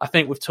anyway, I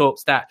think we've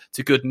talked that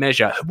to good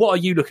measure. What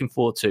are you looking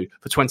forward to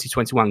for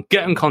 2021?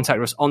 Get in contact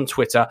with us on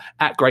Twitter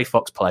at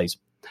GreyFoxPlays.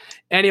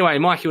 Anyway,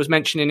 Mikey was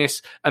mentioning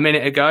this a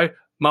minute ago.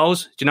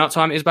 Moles, do you know what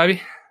time it is, baby?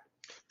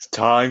 It's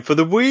time for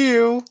the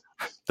wheel.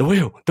 The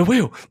wheel.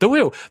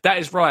 That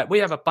is right. We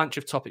have a bunch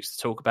of topics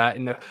to talk about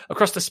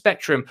across the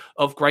spectrum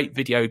of great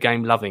video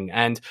game loving.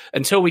 And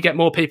until we get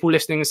more people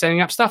listening and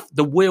sending up stuff,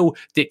 the wheel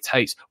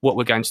dictates what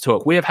we're going to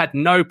talk. We have had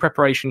no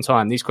preparation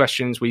time. These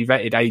questions we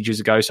vetted ages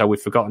ago, so we've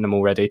forgotten them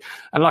already.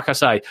 And like I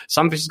say,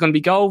 some of it is going to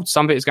be gold,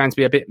 some of it is going to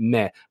be a bit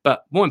meh.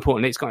 But more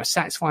importantly, it's got a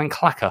satisfying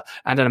clacker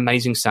and an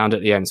amazing sound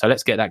at the end. So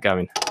let's get that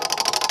going.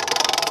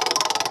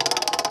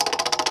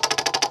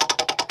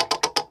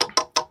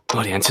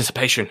 Oh, the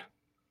anticipation.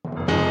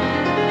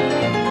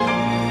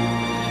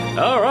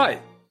 All right,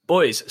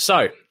 boys.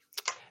 So,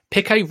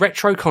 pick a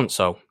retro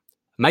console,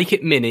 make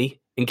it mini,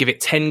 and give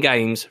it 10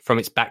 games from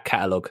its back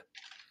catalogue.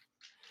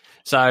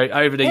 So,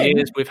 over the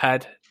years, we've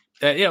had,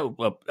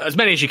 as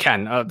many as you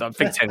can. I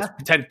think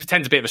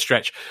 10's a bit of a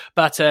stretch.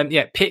 But,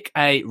 pick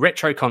a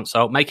retro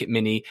console, make it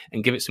mini,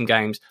 and give it some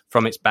games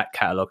from its back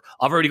catalogue.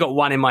 I've already got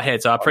one in my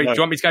head, so do you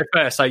want me to go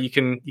first so you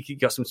can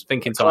get some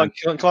thinking time?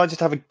 Can I just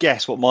have a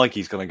guess what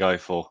Mikey's going to go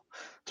for?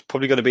 It's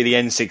probably going to be the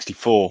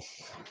N64.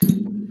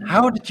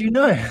 How did you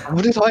know?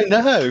 What did I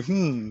know? I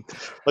can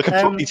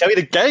probably tell you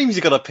the games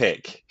you're going to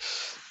pick.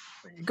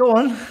 Go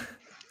on.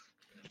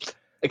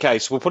 Okay,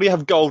 so we'll probably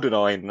have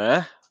GoldenEye in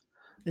there.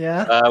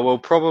 Yeah. We'll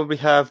probably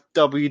have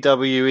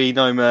WWE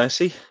No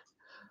Mercy.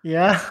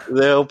 Yeah.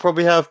 They'll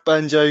probably have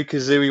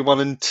Banjo-Kazooie 1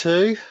 and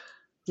 2.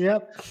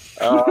 Yep.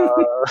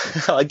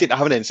 I didn't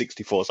have an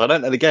N64, so I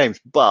don't know the games,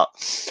 but...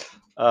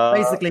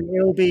 Basically,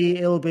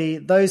 it'll be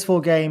those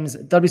 4 games: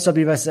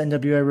 WCW vs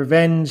NWO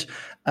Revenge,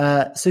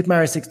 Super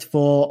Mario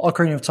 64,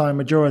 Ocarina of Time,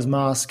 Majora's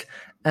Mask,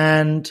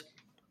 and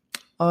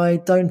I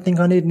don't think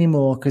I need any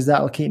more because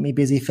that will keep me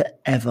busy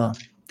forever.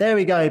 There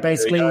we go.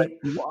 Basically,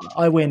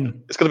 I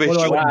win. It's going to be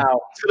It's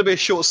going to be a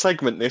short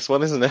segment. This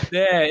one, isn't it?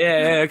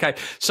 Yeah. Okay.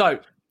 So,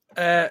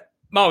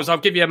 Miles, I'll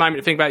give you a moment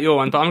to think about your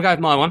one, but I'm going to go with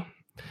my one,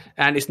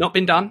 and it's not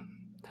been done.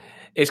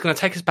 It's going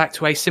to take us back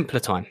to a simpler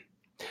time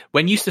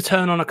when you used to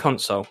turn on a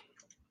console.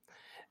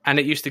 And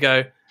it used to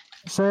go,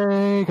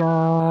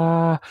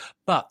 Sega.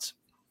 But,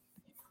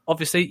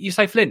 obviously, you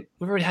say, Flint,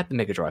 we've already had the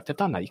Mega Drive. They've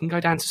done that. You can go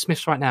down to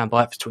Smith's right now and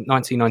buy it for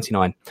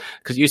 $19.99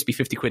 because it used to be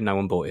 50 quid and no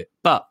one bought it.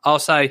 But I'll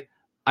say,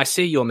 I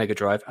see your Mega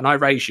Drive and I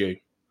raise you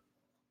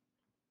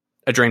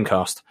a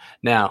Dreamcast.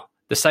 Now,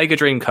 the Sega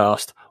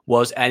Dreamcast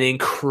was an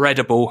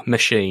incredible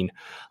machine.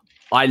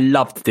 I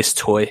loved this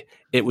toy.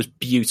 It was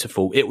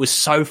beautiful. It was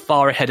so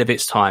far ahead of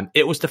its time.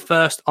 It was the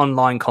first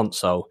online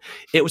console.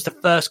 It was the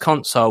first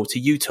console to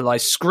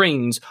utilize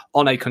screens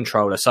on a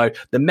controller. So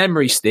the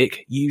memory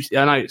stick,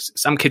 I know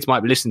some kids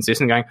might be listening to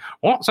this and going,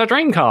 what's a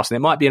Dreamcast? And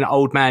it might be an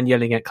old man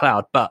yelling at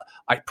cloud, but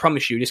I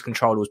promise you this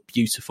controller was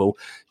beautiful.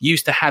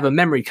 Used to have a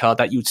memory card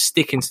that you would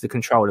stick into the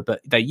controller,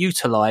 but they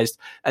utilized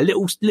a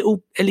little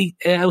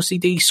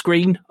LCD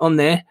screen on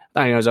there.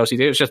 I don't know it was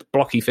LCD, it was just a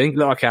blocky thing,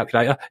 looked like a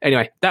calculator.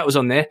 Anyway, that was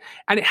on there.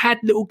 And it had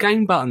little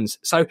game buttons.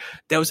 So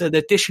there was an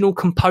additional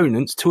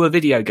component to a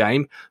video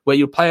game where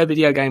you play a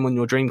video game on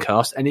your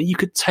Dreamcast and then you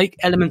could take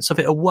elements of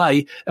it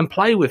away and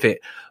play with it.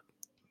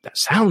 That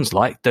sounds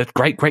like the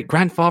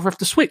great-great-grandfather of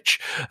the Switch.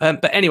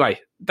 But anyway,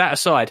 that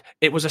aside,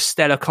 it was a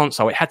stellar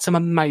console. It had some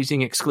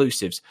amazing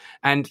exclusives.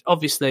 And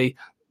obviously,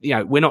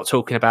 we're not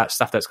talking about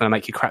stuff that's going to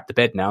make you crap the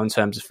bed now in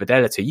terms of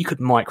fidelity. You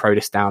could micro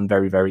this down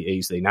very, very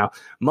easily. Now,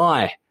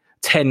 my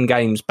 10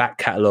 games back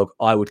catalogue,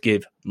 I would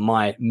give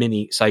my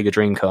mini Sega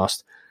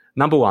Dreamcast.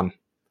 Number 1,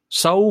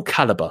 Soul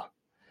Calibur.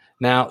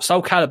 Now,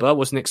 Soul Calibur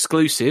was an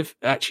exclusive,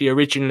 actually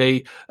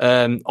originally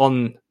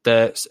on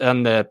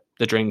the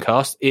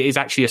Dreamcast. It is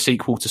actually a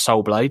sequel to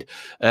Soul Blade.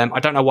 I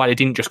don't know why they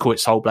didn't just call it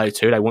Soul Blade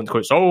 2. They want to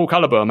call it Soul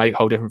Calibur and make a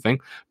whole different thing.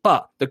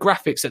 But the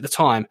graphics at the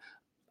time,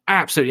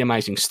 absolutely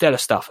amazing. Stellar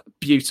stuff.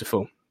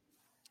 Beautiful.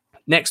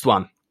 Next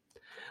one.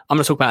 I'm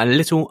going to talk about a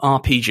little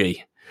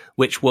RPG,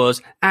 which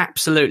was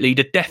absolutely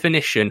the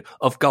definition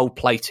of gold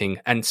plating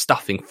and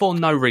stuffing for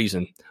no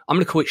reason. I'm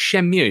going to call it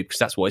Shenmue because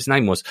that's what his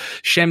name was.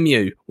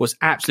 Shenmue was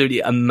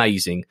absolutely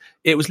amazing.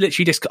 It was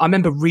literally just, I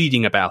remember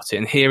reading about it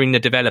and hearing the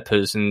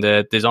developers and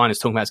the designers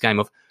talking about this game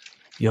of,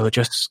 you're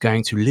just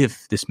going to live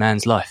this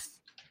man's life.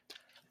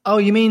 Oh,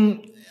 you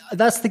mean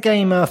that's the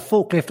game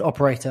Forklift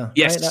Operator?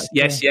 Yes, right?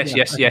 Yes.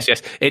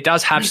 It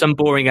does have some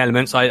boring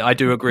elements. I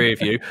do agree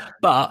with you.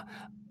 But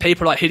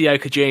people like Hideo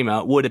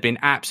Kojima would have been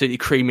absolutely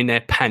creaming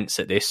their pants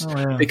at this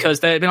because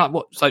they'd been like,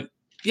 "What?" So,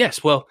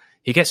 yes, well,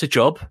 he gets a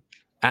job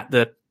at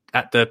the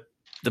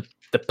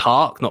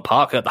park, not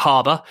park, at the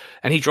harbour,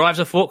 and he drives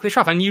a forklift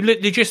truck. And you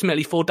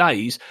legitimately, for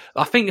days,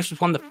 I think this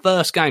was one of the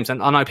first games,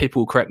 and I know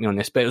people will correct me on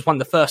this, but it was one of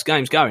the first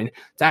games going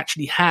to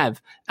actually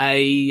have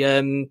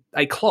a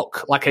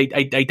clock, like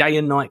a day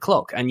and night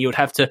clock, and you would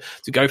have to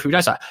go through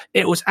days.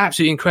 It was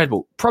absolutely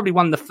incredible. Probably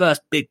one of the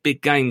first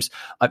big games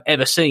I've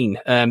ever seen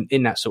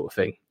in that sort of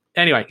thing.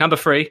 Anyway, number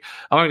 3.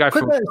 I want to go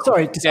for.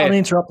 Sorry, I'm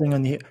interrupting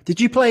on you.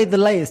 Did you play the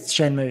latest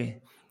Shenmue?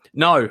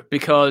 No,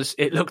 because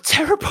it looked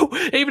terrible,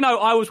 even though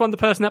I was one of the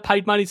person that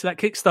paid money to that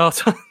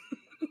Kickstarter.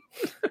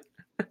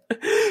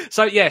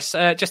 So, yes,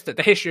 just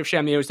the history of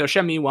Shenmue is there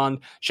Shenmue 1,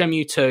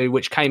 Shenmue 2,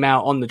 which came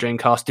out on the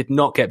Dreamcast, did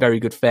not get very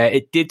good fare.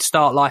 It did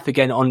start life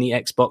again on the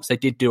Xbox. They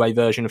did do a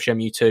version of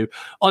Shenmue 2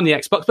 on the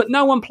Xbox, but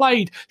no one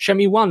played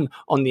Shenmue 1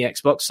 on the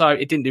Xbox, so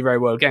it didn't do very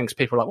well again because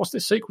people were like, what's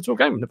this sequel to a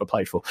game I've never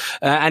played for?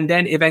 And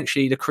then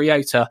eventually the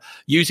creator,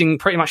 using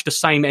pretty much the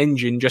same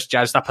engine, just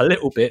jazzed up a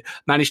little bit,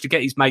 managed to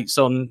get his mates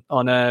on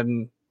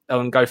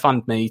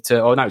GoFundMe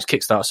it was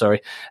Kickstarter,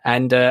 sorry.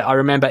 And I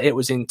remember it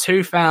was in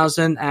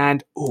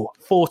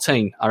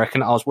 2014. I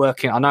reckon I was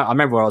working. I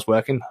remember where I was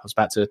working. I was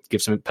about to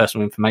give some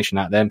personal information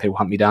out there and people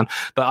hunt me down.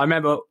 But I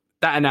remember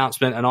that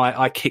announcement and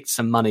I kicked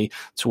some money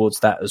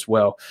towards that as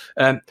well.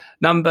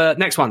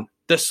 Next one,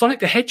 the Sonic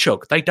the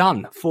Hedgehog they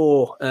done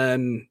for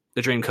the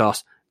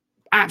Dreamcast.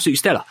 Absolutely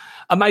stellar.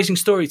 Amazing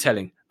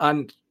storytelling.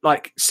 And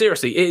like,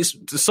 seriously, it is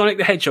the Sonic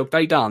the Hedgehog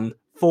they done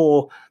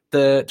for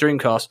the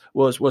Dreamcast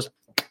was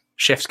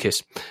chef's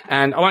kiss.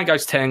 And I won't go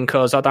to 10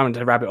 because I don't want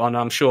to rabbit on.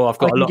 I'm sure I've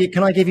got a lot.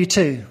 Can I give you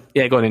 2?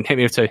 Yeah, go on in. Hit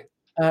me with 2.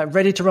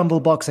 Ready to Rumble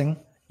Boxing.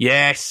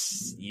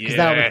 Yes.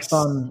 That was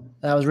fun.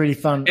 That was really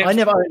fun. I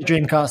never owned a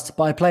Dreamcast,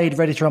 but I played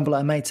Ready to Rumble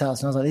at a mate's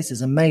house and I was like, this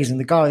is amazing.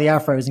 The guy with the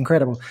afro is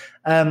incredible.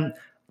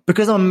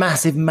 Because I'm a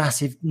massive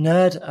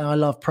nerd and I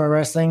love pro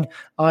wrestling,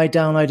 I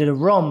downloaded a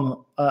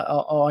ROM,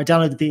 or I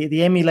downloaded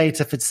the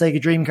emulator for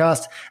Sega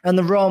Dreamcast and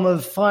the ROM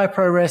of Fire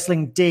Pro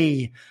Wrestling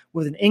D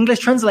with an English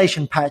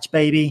translation patch,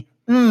 baby.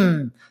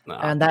 And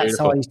that's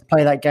beautiful. How I used to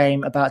play that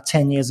game about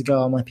 10 years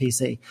ago on my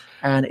PC.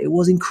 And it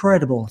was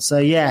incredible. So,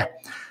 yeah,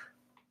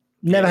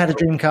 never had a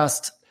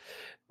Dreamcast.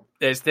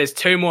 There's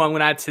 2 more I'm going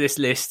to add to this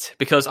list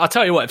because I'll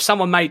tell you what, if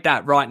someone made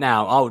that right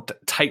now, I would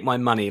take my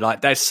money. Like,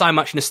 there's so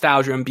much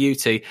nostalgia and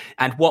beauty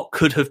and what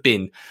could have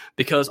been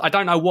because I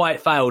don't know why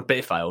it failed, but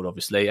it failed,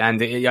 obviously. And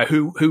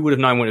who would have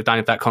known what it would have done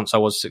if that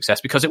console was a success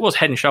because it was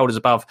head and shoulders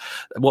above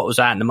what was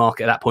out in the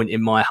market at that point,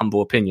 in my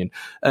humble opinion.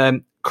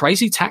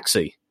 Crazy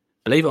Taxi,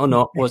 believe it or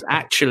not, was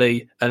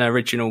actually an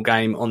original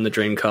game on the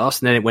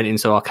Dreamcast, and then it went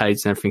into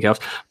arcades and everything else.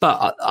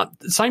 But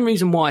the same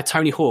reason why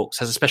Tony Hawk's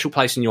has a special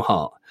place in your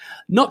heart,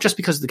 not just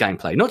because of the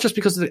gameplay, not just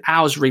because of the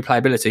hours of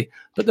replayability,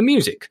 but the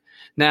music.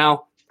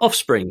 Now,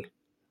 Offspring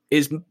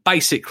is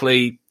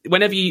basically,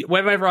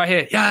 whenever I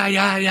hear,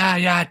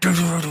 yeah,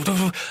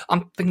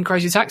 I'm thinking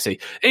Crazy Taxi.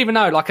 Even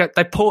though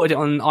they ported it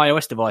on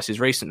iOS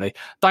devices recently.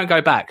 Don't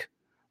go back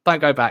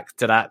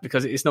to that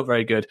because it's not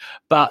very good.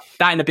 But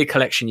that in a big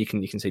collection, you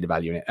can see the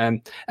value in it.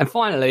 And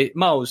finally,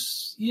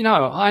 Moles,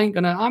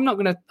 I'm not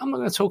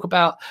gonna talk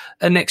about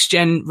a next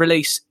gen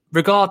release,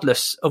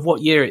 regardless of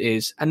what year it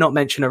is, and not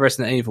mention a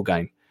Resident Evil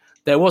game.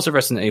 There was a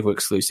Resident Evil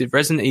exclusive,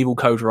 Resident Evil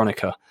Code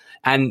Veronica.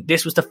 And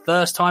this was the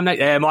first time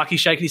Mikey's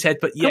shaking his head,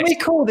 but yes. Can we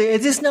call it?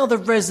 Is this now the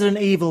Resident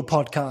Evil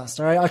podcast?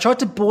 All right. I tried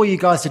to bore you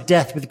guys to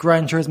death with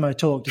Gran Turismo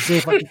talk to see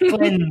if I could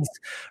cleanse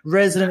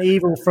Resident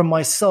Evil from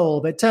my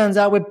soul, but it turns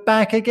out we're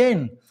back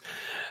again.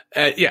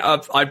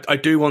 I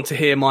do want to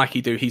hear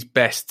Mikey do his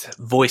best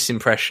voice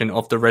impression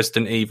of the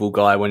Resident Evil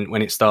guy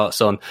when it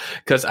starts on.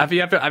 Because have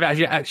you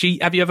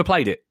ever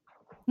played it?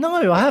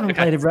 No, I haven't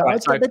played it.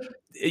 Right, so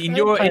in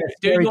your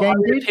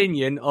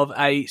opinion of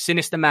a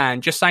sinister man,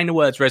 just saying the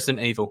words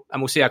Resident Evil,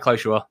 and we'll see how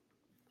close you are.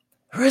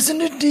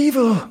 Resident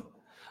Evil.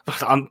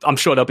 I'm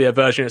sure there'll be a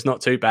version that's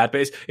not too bad,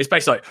 but it's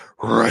basically like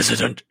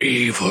Resident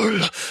Evil.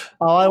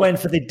 Oh, I went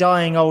for the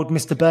dying old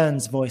Mr.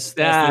 Burns voice.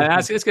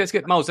 That's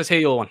good. Moles, let's hear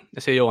your one.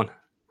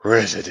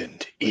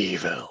 Resident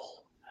Evil.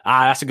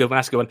 That's a good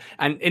one.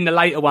 And in the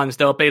later ones,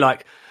 there'll be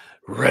like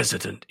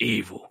Resident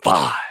Evil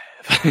 5.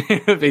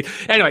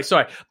 Anyway,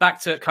 sorry.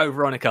 Back to Code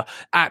Veronica.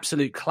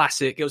 Absolute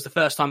classic. It was the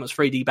first time it was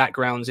 3D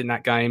backgrounds in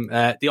that game.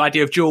 The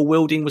idea of dual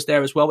wielding was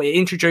there as well. It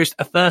introduced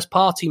a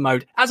first-party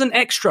mode as an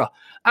extra,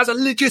 as a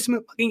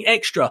legitimate fucking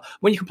extra.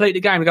 When you complete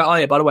the game, you go, oh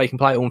yeah, by the way, you can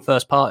play it on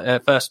first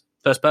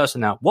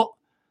person now. What?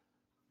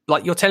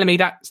 Like, you're telling me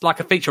that's like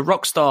a feature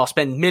Rockstar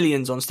spend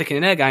millions on sticking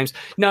in their games?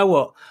 You know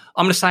what?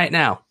 I'm going to say it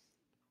now.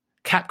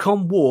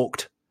 Capcom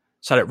walked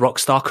so that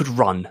Rockstar could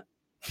run.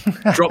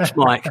 Drops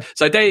mic.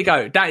 So there you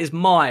go. That is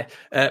my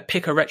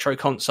pick a retro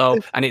console,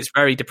 and it's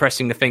very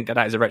depressing to think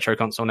that is a retro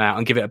console now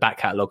and give it a back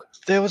catalogue.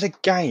 There was a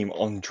game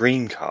on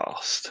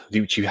Dreamcast,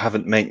 which you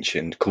haven't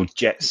mentioned, called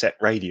Jet Set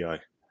Radio.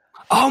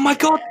 Oh my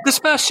God, the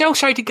first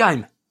cel-shaded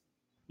game.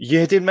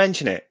 Yeah, I did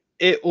mention it.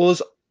 It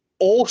was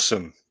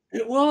awesome.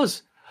 It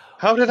was.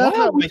 How did that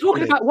happen?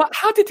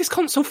 How did this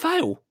console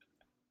fail?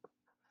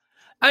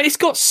 It's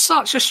got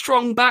such a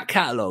strong back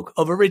catalogue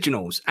of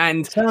originals,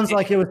 and sounds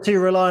like it was too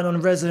reliant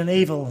on Resident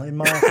Evil, in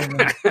my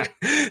opinion.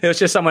 It was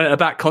just someone at the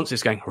back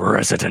constantly going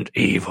Resident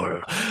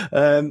Evil.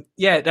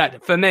 That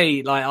for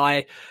me,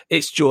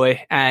 it's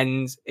joy,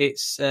 and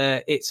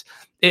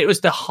it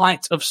was the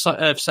height of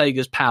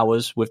Sega's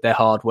powers with their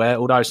hardware,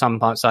 although some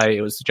might say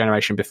it was the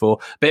generation before.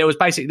 But it was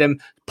basically them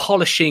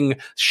polishing,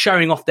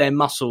 showing off their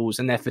muscles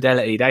and their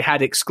fidelity. They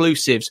had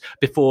exclusives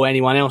before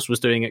anyone else was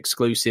doing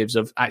exclusives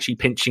of actually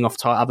pinching off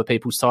other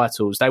people's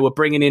titles. They were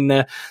bringing in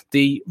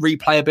the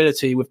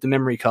replayability with the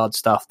memory card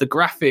stuff. The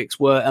graphics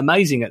were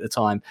amazing at the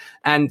time.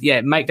 And,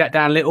 make that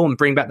down a little and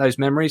bring back those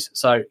memories.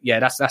 So,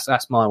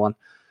 that's my one.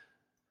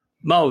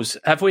 Moles,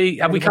 have we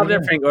covered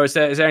everything, or is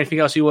there anything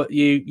else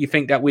you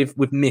think that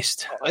we've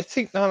missed? I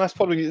think that's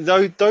probably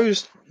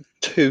those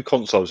two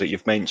consoles that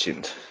you've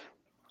mentioned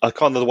are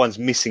kind of the ones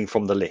missing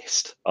from the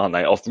list, aren't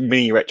they? Of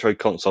mini retro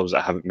consoles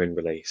that haven't been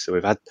released. So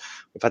we've had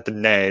the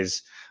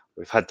NES,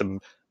 we've had the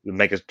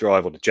Mega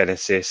Drive or the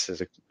Genesis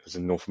as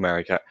in North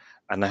America,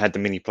 and they had the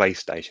mini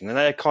PlayStation, and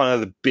they're kind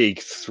of the big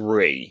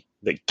three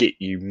that get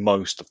you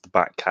most of the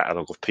back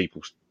catalogue of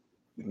people's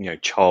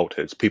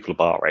childhoods. People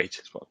of our age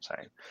is what I'm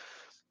saying.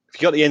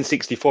 If you got the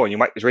N64 and you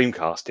make the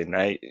Dreamcast in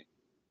there,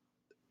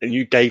 and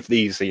you gave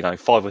these,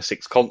 5 or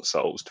 6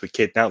 consoles to a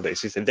kid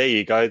nowadays, he said, "There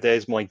you go.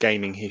 There's my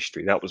gaming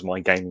history. That was my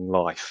gaming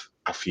life.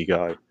 Off you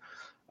go,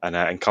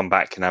 and come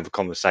back and have a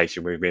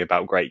conversation with me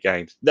about great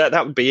games."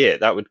 That would be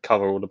it. That would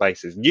cover all the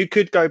bases. You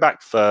could go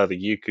back further.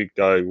 You could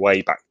go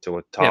way back to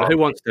a time. Yeah, who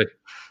wants to?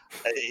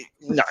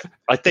 No,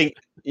 I think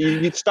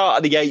you'd start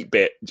at the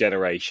 8-bit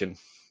generation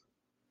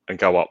and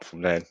go up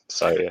from then.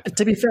 So yeah.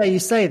 To be fair, you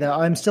say that.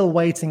 I'm still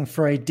waiting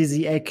for a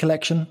Dizzy Egg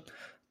collection.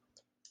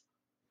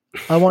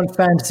 I want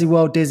Fantasy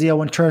World Dizzy, I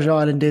want Treasure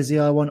Island Dizzy,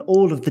 I want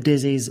all of the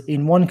Dizzies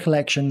in one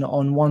collection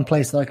on one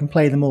place that I can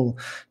play them all.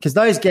 Because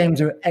those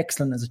games were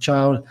excellent as a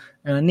child,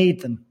 and I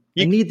need them.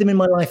 I need them in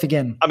my life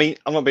again. I mean,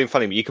 I'm not being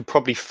funny, but you could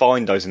probably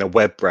find those in a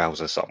web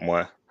browser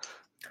somewhere.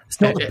 It's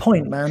not the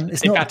point, man.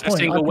 It's not the point. A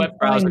single web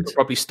browser could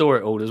probably store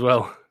it all as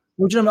well.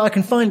 Well, do you know, I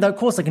can find that. Of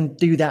course, I can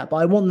do that, but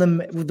I want them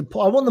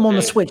on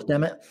the Switch.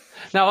 Damn it!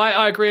 No,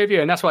 I agree with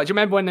you, and that's why. Do you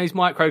remember when these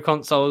micro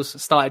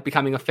consoles started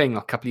becoming a thing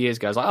a couple of years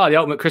ago? It's like, the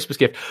ultimate Christmas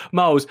gift.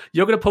 Moles,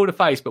 you're going to pull the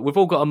face, but we've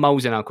all got a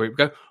Moles in our group.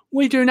 We go,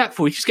 what are you doing that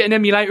for? You just get an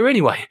emulator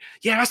anyway.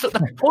 Yeah, that's not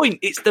the point.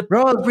 It's the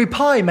Raspberry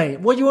Pi, mate.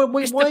 What do you want?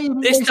 Why are you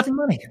wasting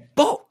money?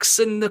 Box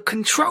and the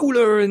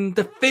controller and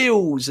the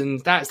feels,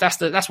 and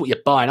that's what you're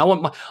buying. I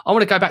want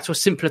to go back to a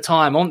simpler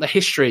time. I want the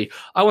history.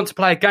 I want to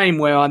play a game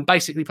where I'm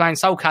basically playing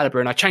Soul Calibur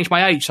and I change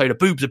my age so the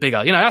boobs are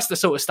bigger. That's the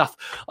sort of stuff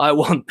I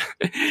want.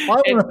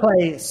 I want to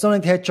play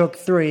Sonic the Hedgehog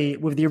 3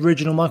 with the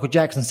original Michael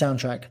Jackson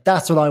soundtrack.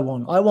 That's what I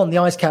want. I want the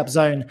Ice Cap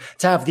Zone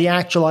to have the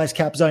actual Ice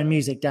Cap Zone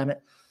music. Damn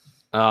it.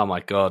 Oh my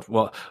God,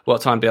 what a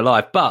time to be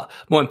alive. But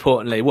more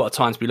importantly, what a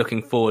time to be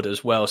looking forward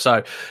as well.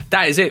 So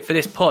that is it for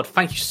this pod.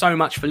 Thank you so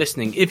much for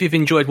listening. If you've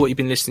enjoyed what you've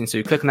been listening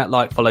to, click on that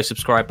like, follow,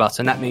 subscribe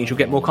button. That means you'll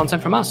get more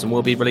content from us, and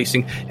we'll be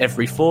releasing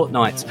every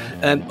fortnight.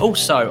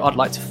 Also, I'd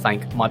like to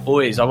thank my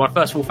boys. I want to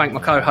first of all thank my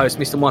co-host,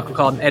 Mr. Michael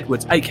Carden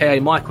Edwards, aka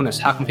Michaelness.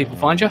 How can people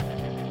find you?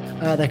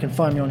 They can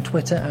find me on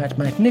Twitter at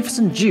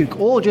Magnificent Duke,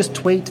 or just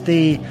tweet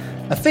the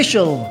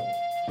official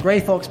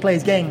Grey Fox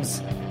Plays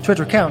Games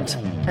Twitter account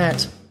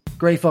at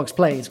Grey Fox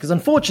Plays, because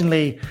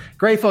unfortunately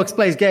Grey Fox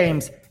Plays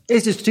Games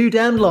is just too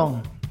damn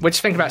long. We're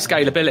just thinking about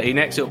scalability.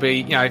 Next it'll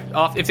be,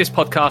 if this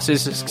podcast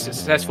is as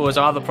successful as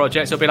our other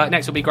projects, it'll be like,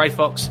 next will be Grey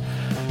Fox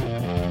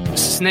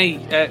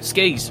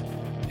skis.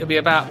 It'll be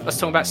about us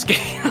talking about ski.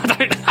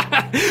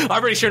 I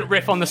really shouldn't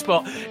riff on the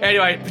spot.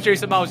 Anyway,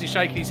 producer Miles is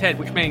shaking his head,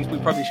 which means we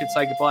probably should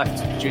say goodbye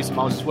to producer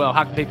Miles as well.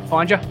 How can people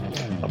find you?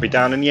 I'll be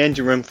down in the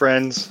engine room,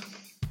 friends.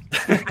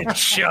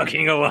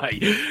 Chugging away.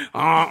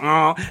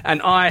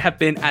 And I have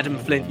been Adam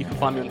Flint. You can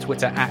find me on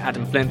Twitter at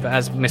Adam Flint. But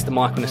as Mr.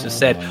 Michaelness has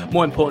said,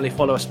 more importantly,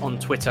 follow us on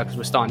Twitter, because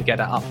we're starting to get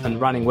that up and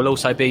running. We'll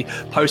also be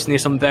posting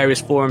this on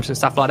various forums and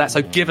stuff like that.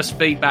 So give us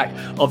feedback.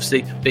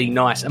 Obviously, be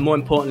nice. And more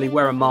importantly,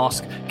 wear a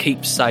mask,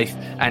 keep safe,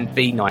 and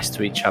be nice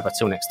to each other.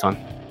 Till next time.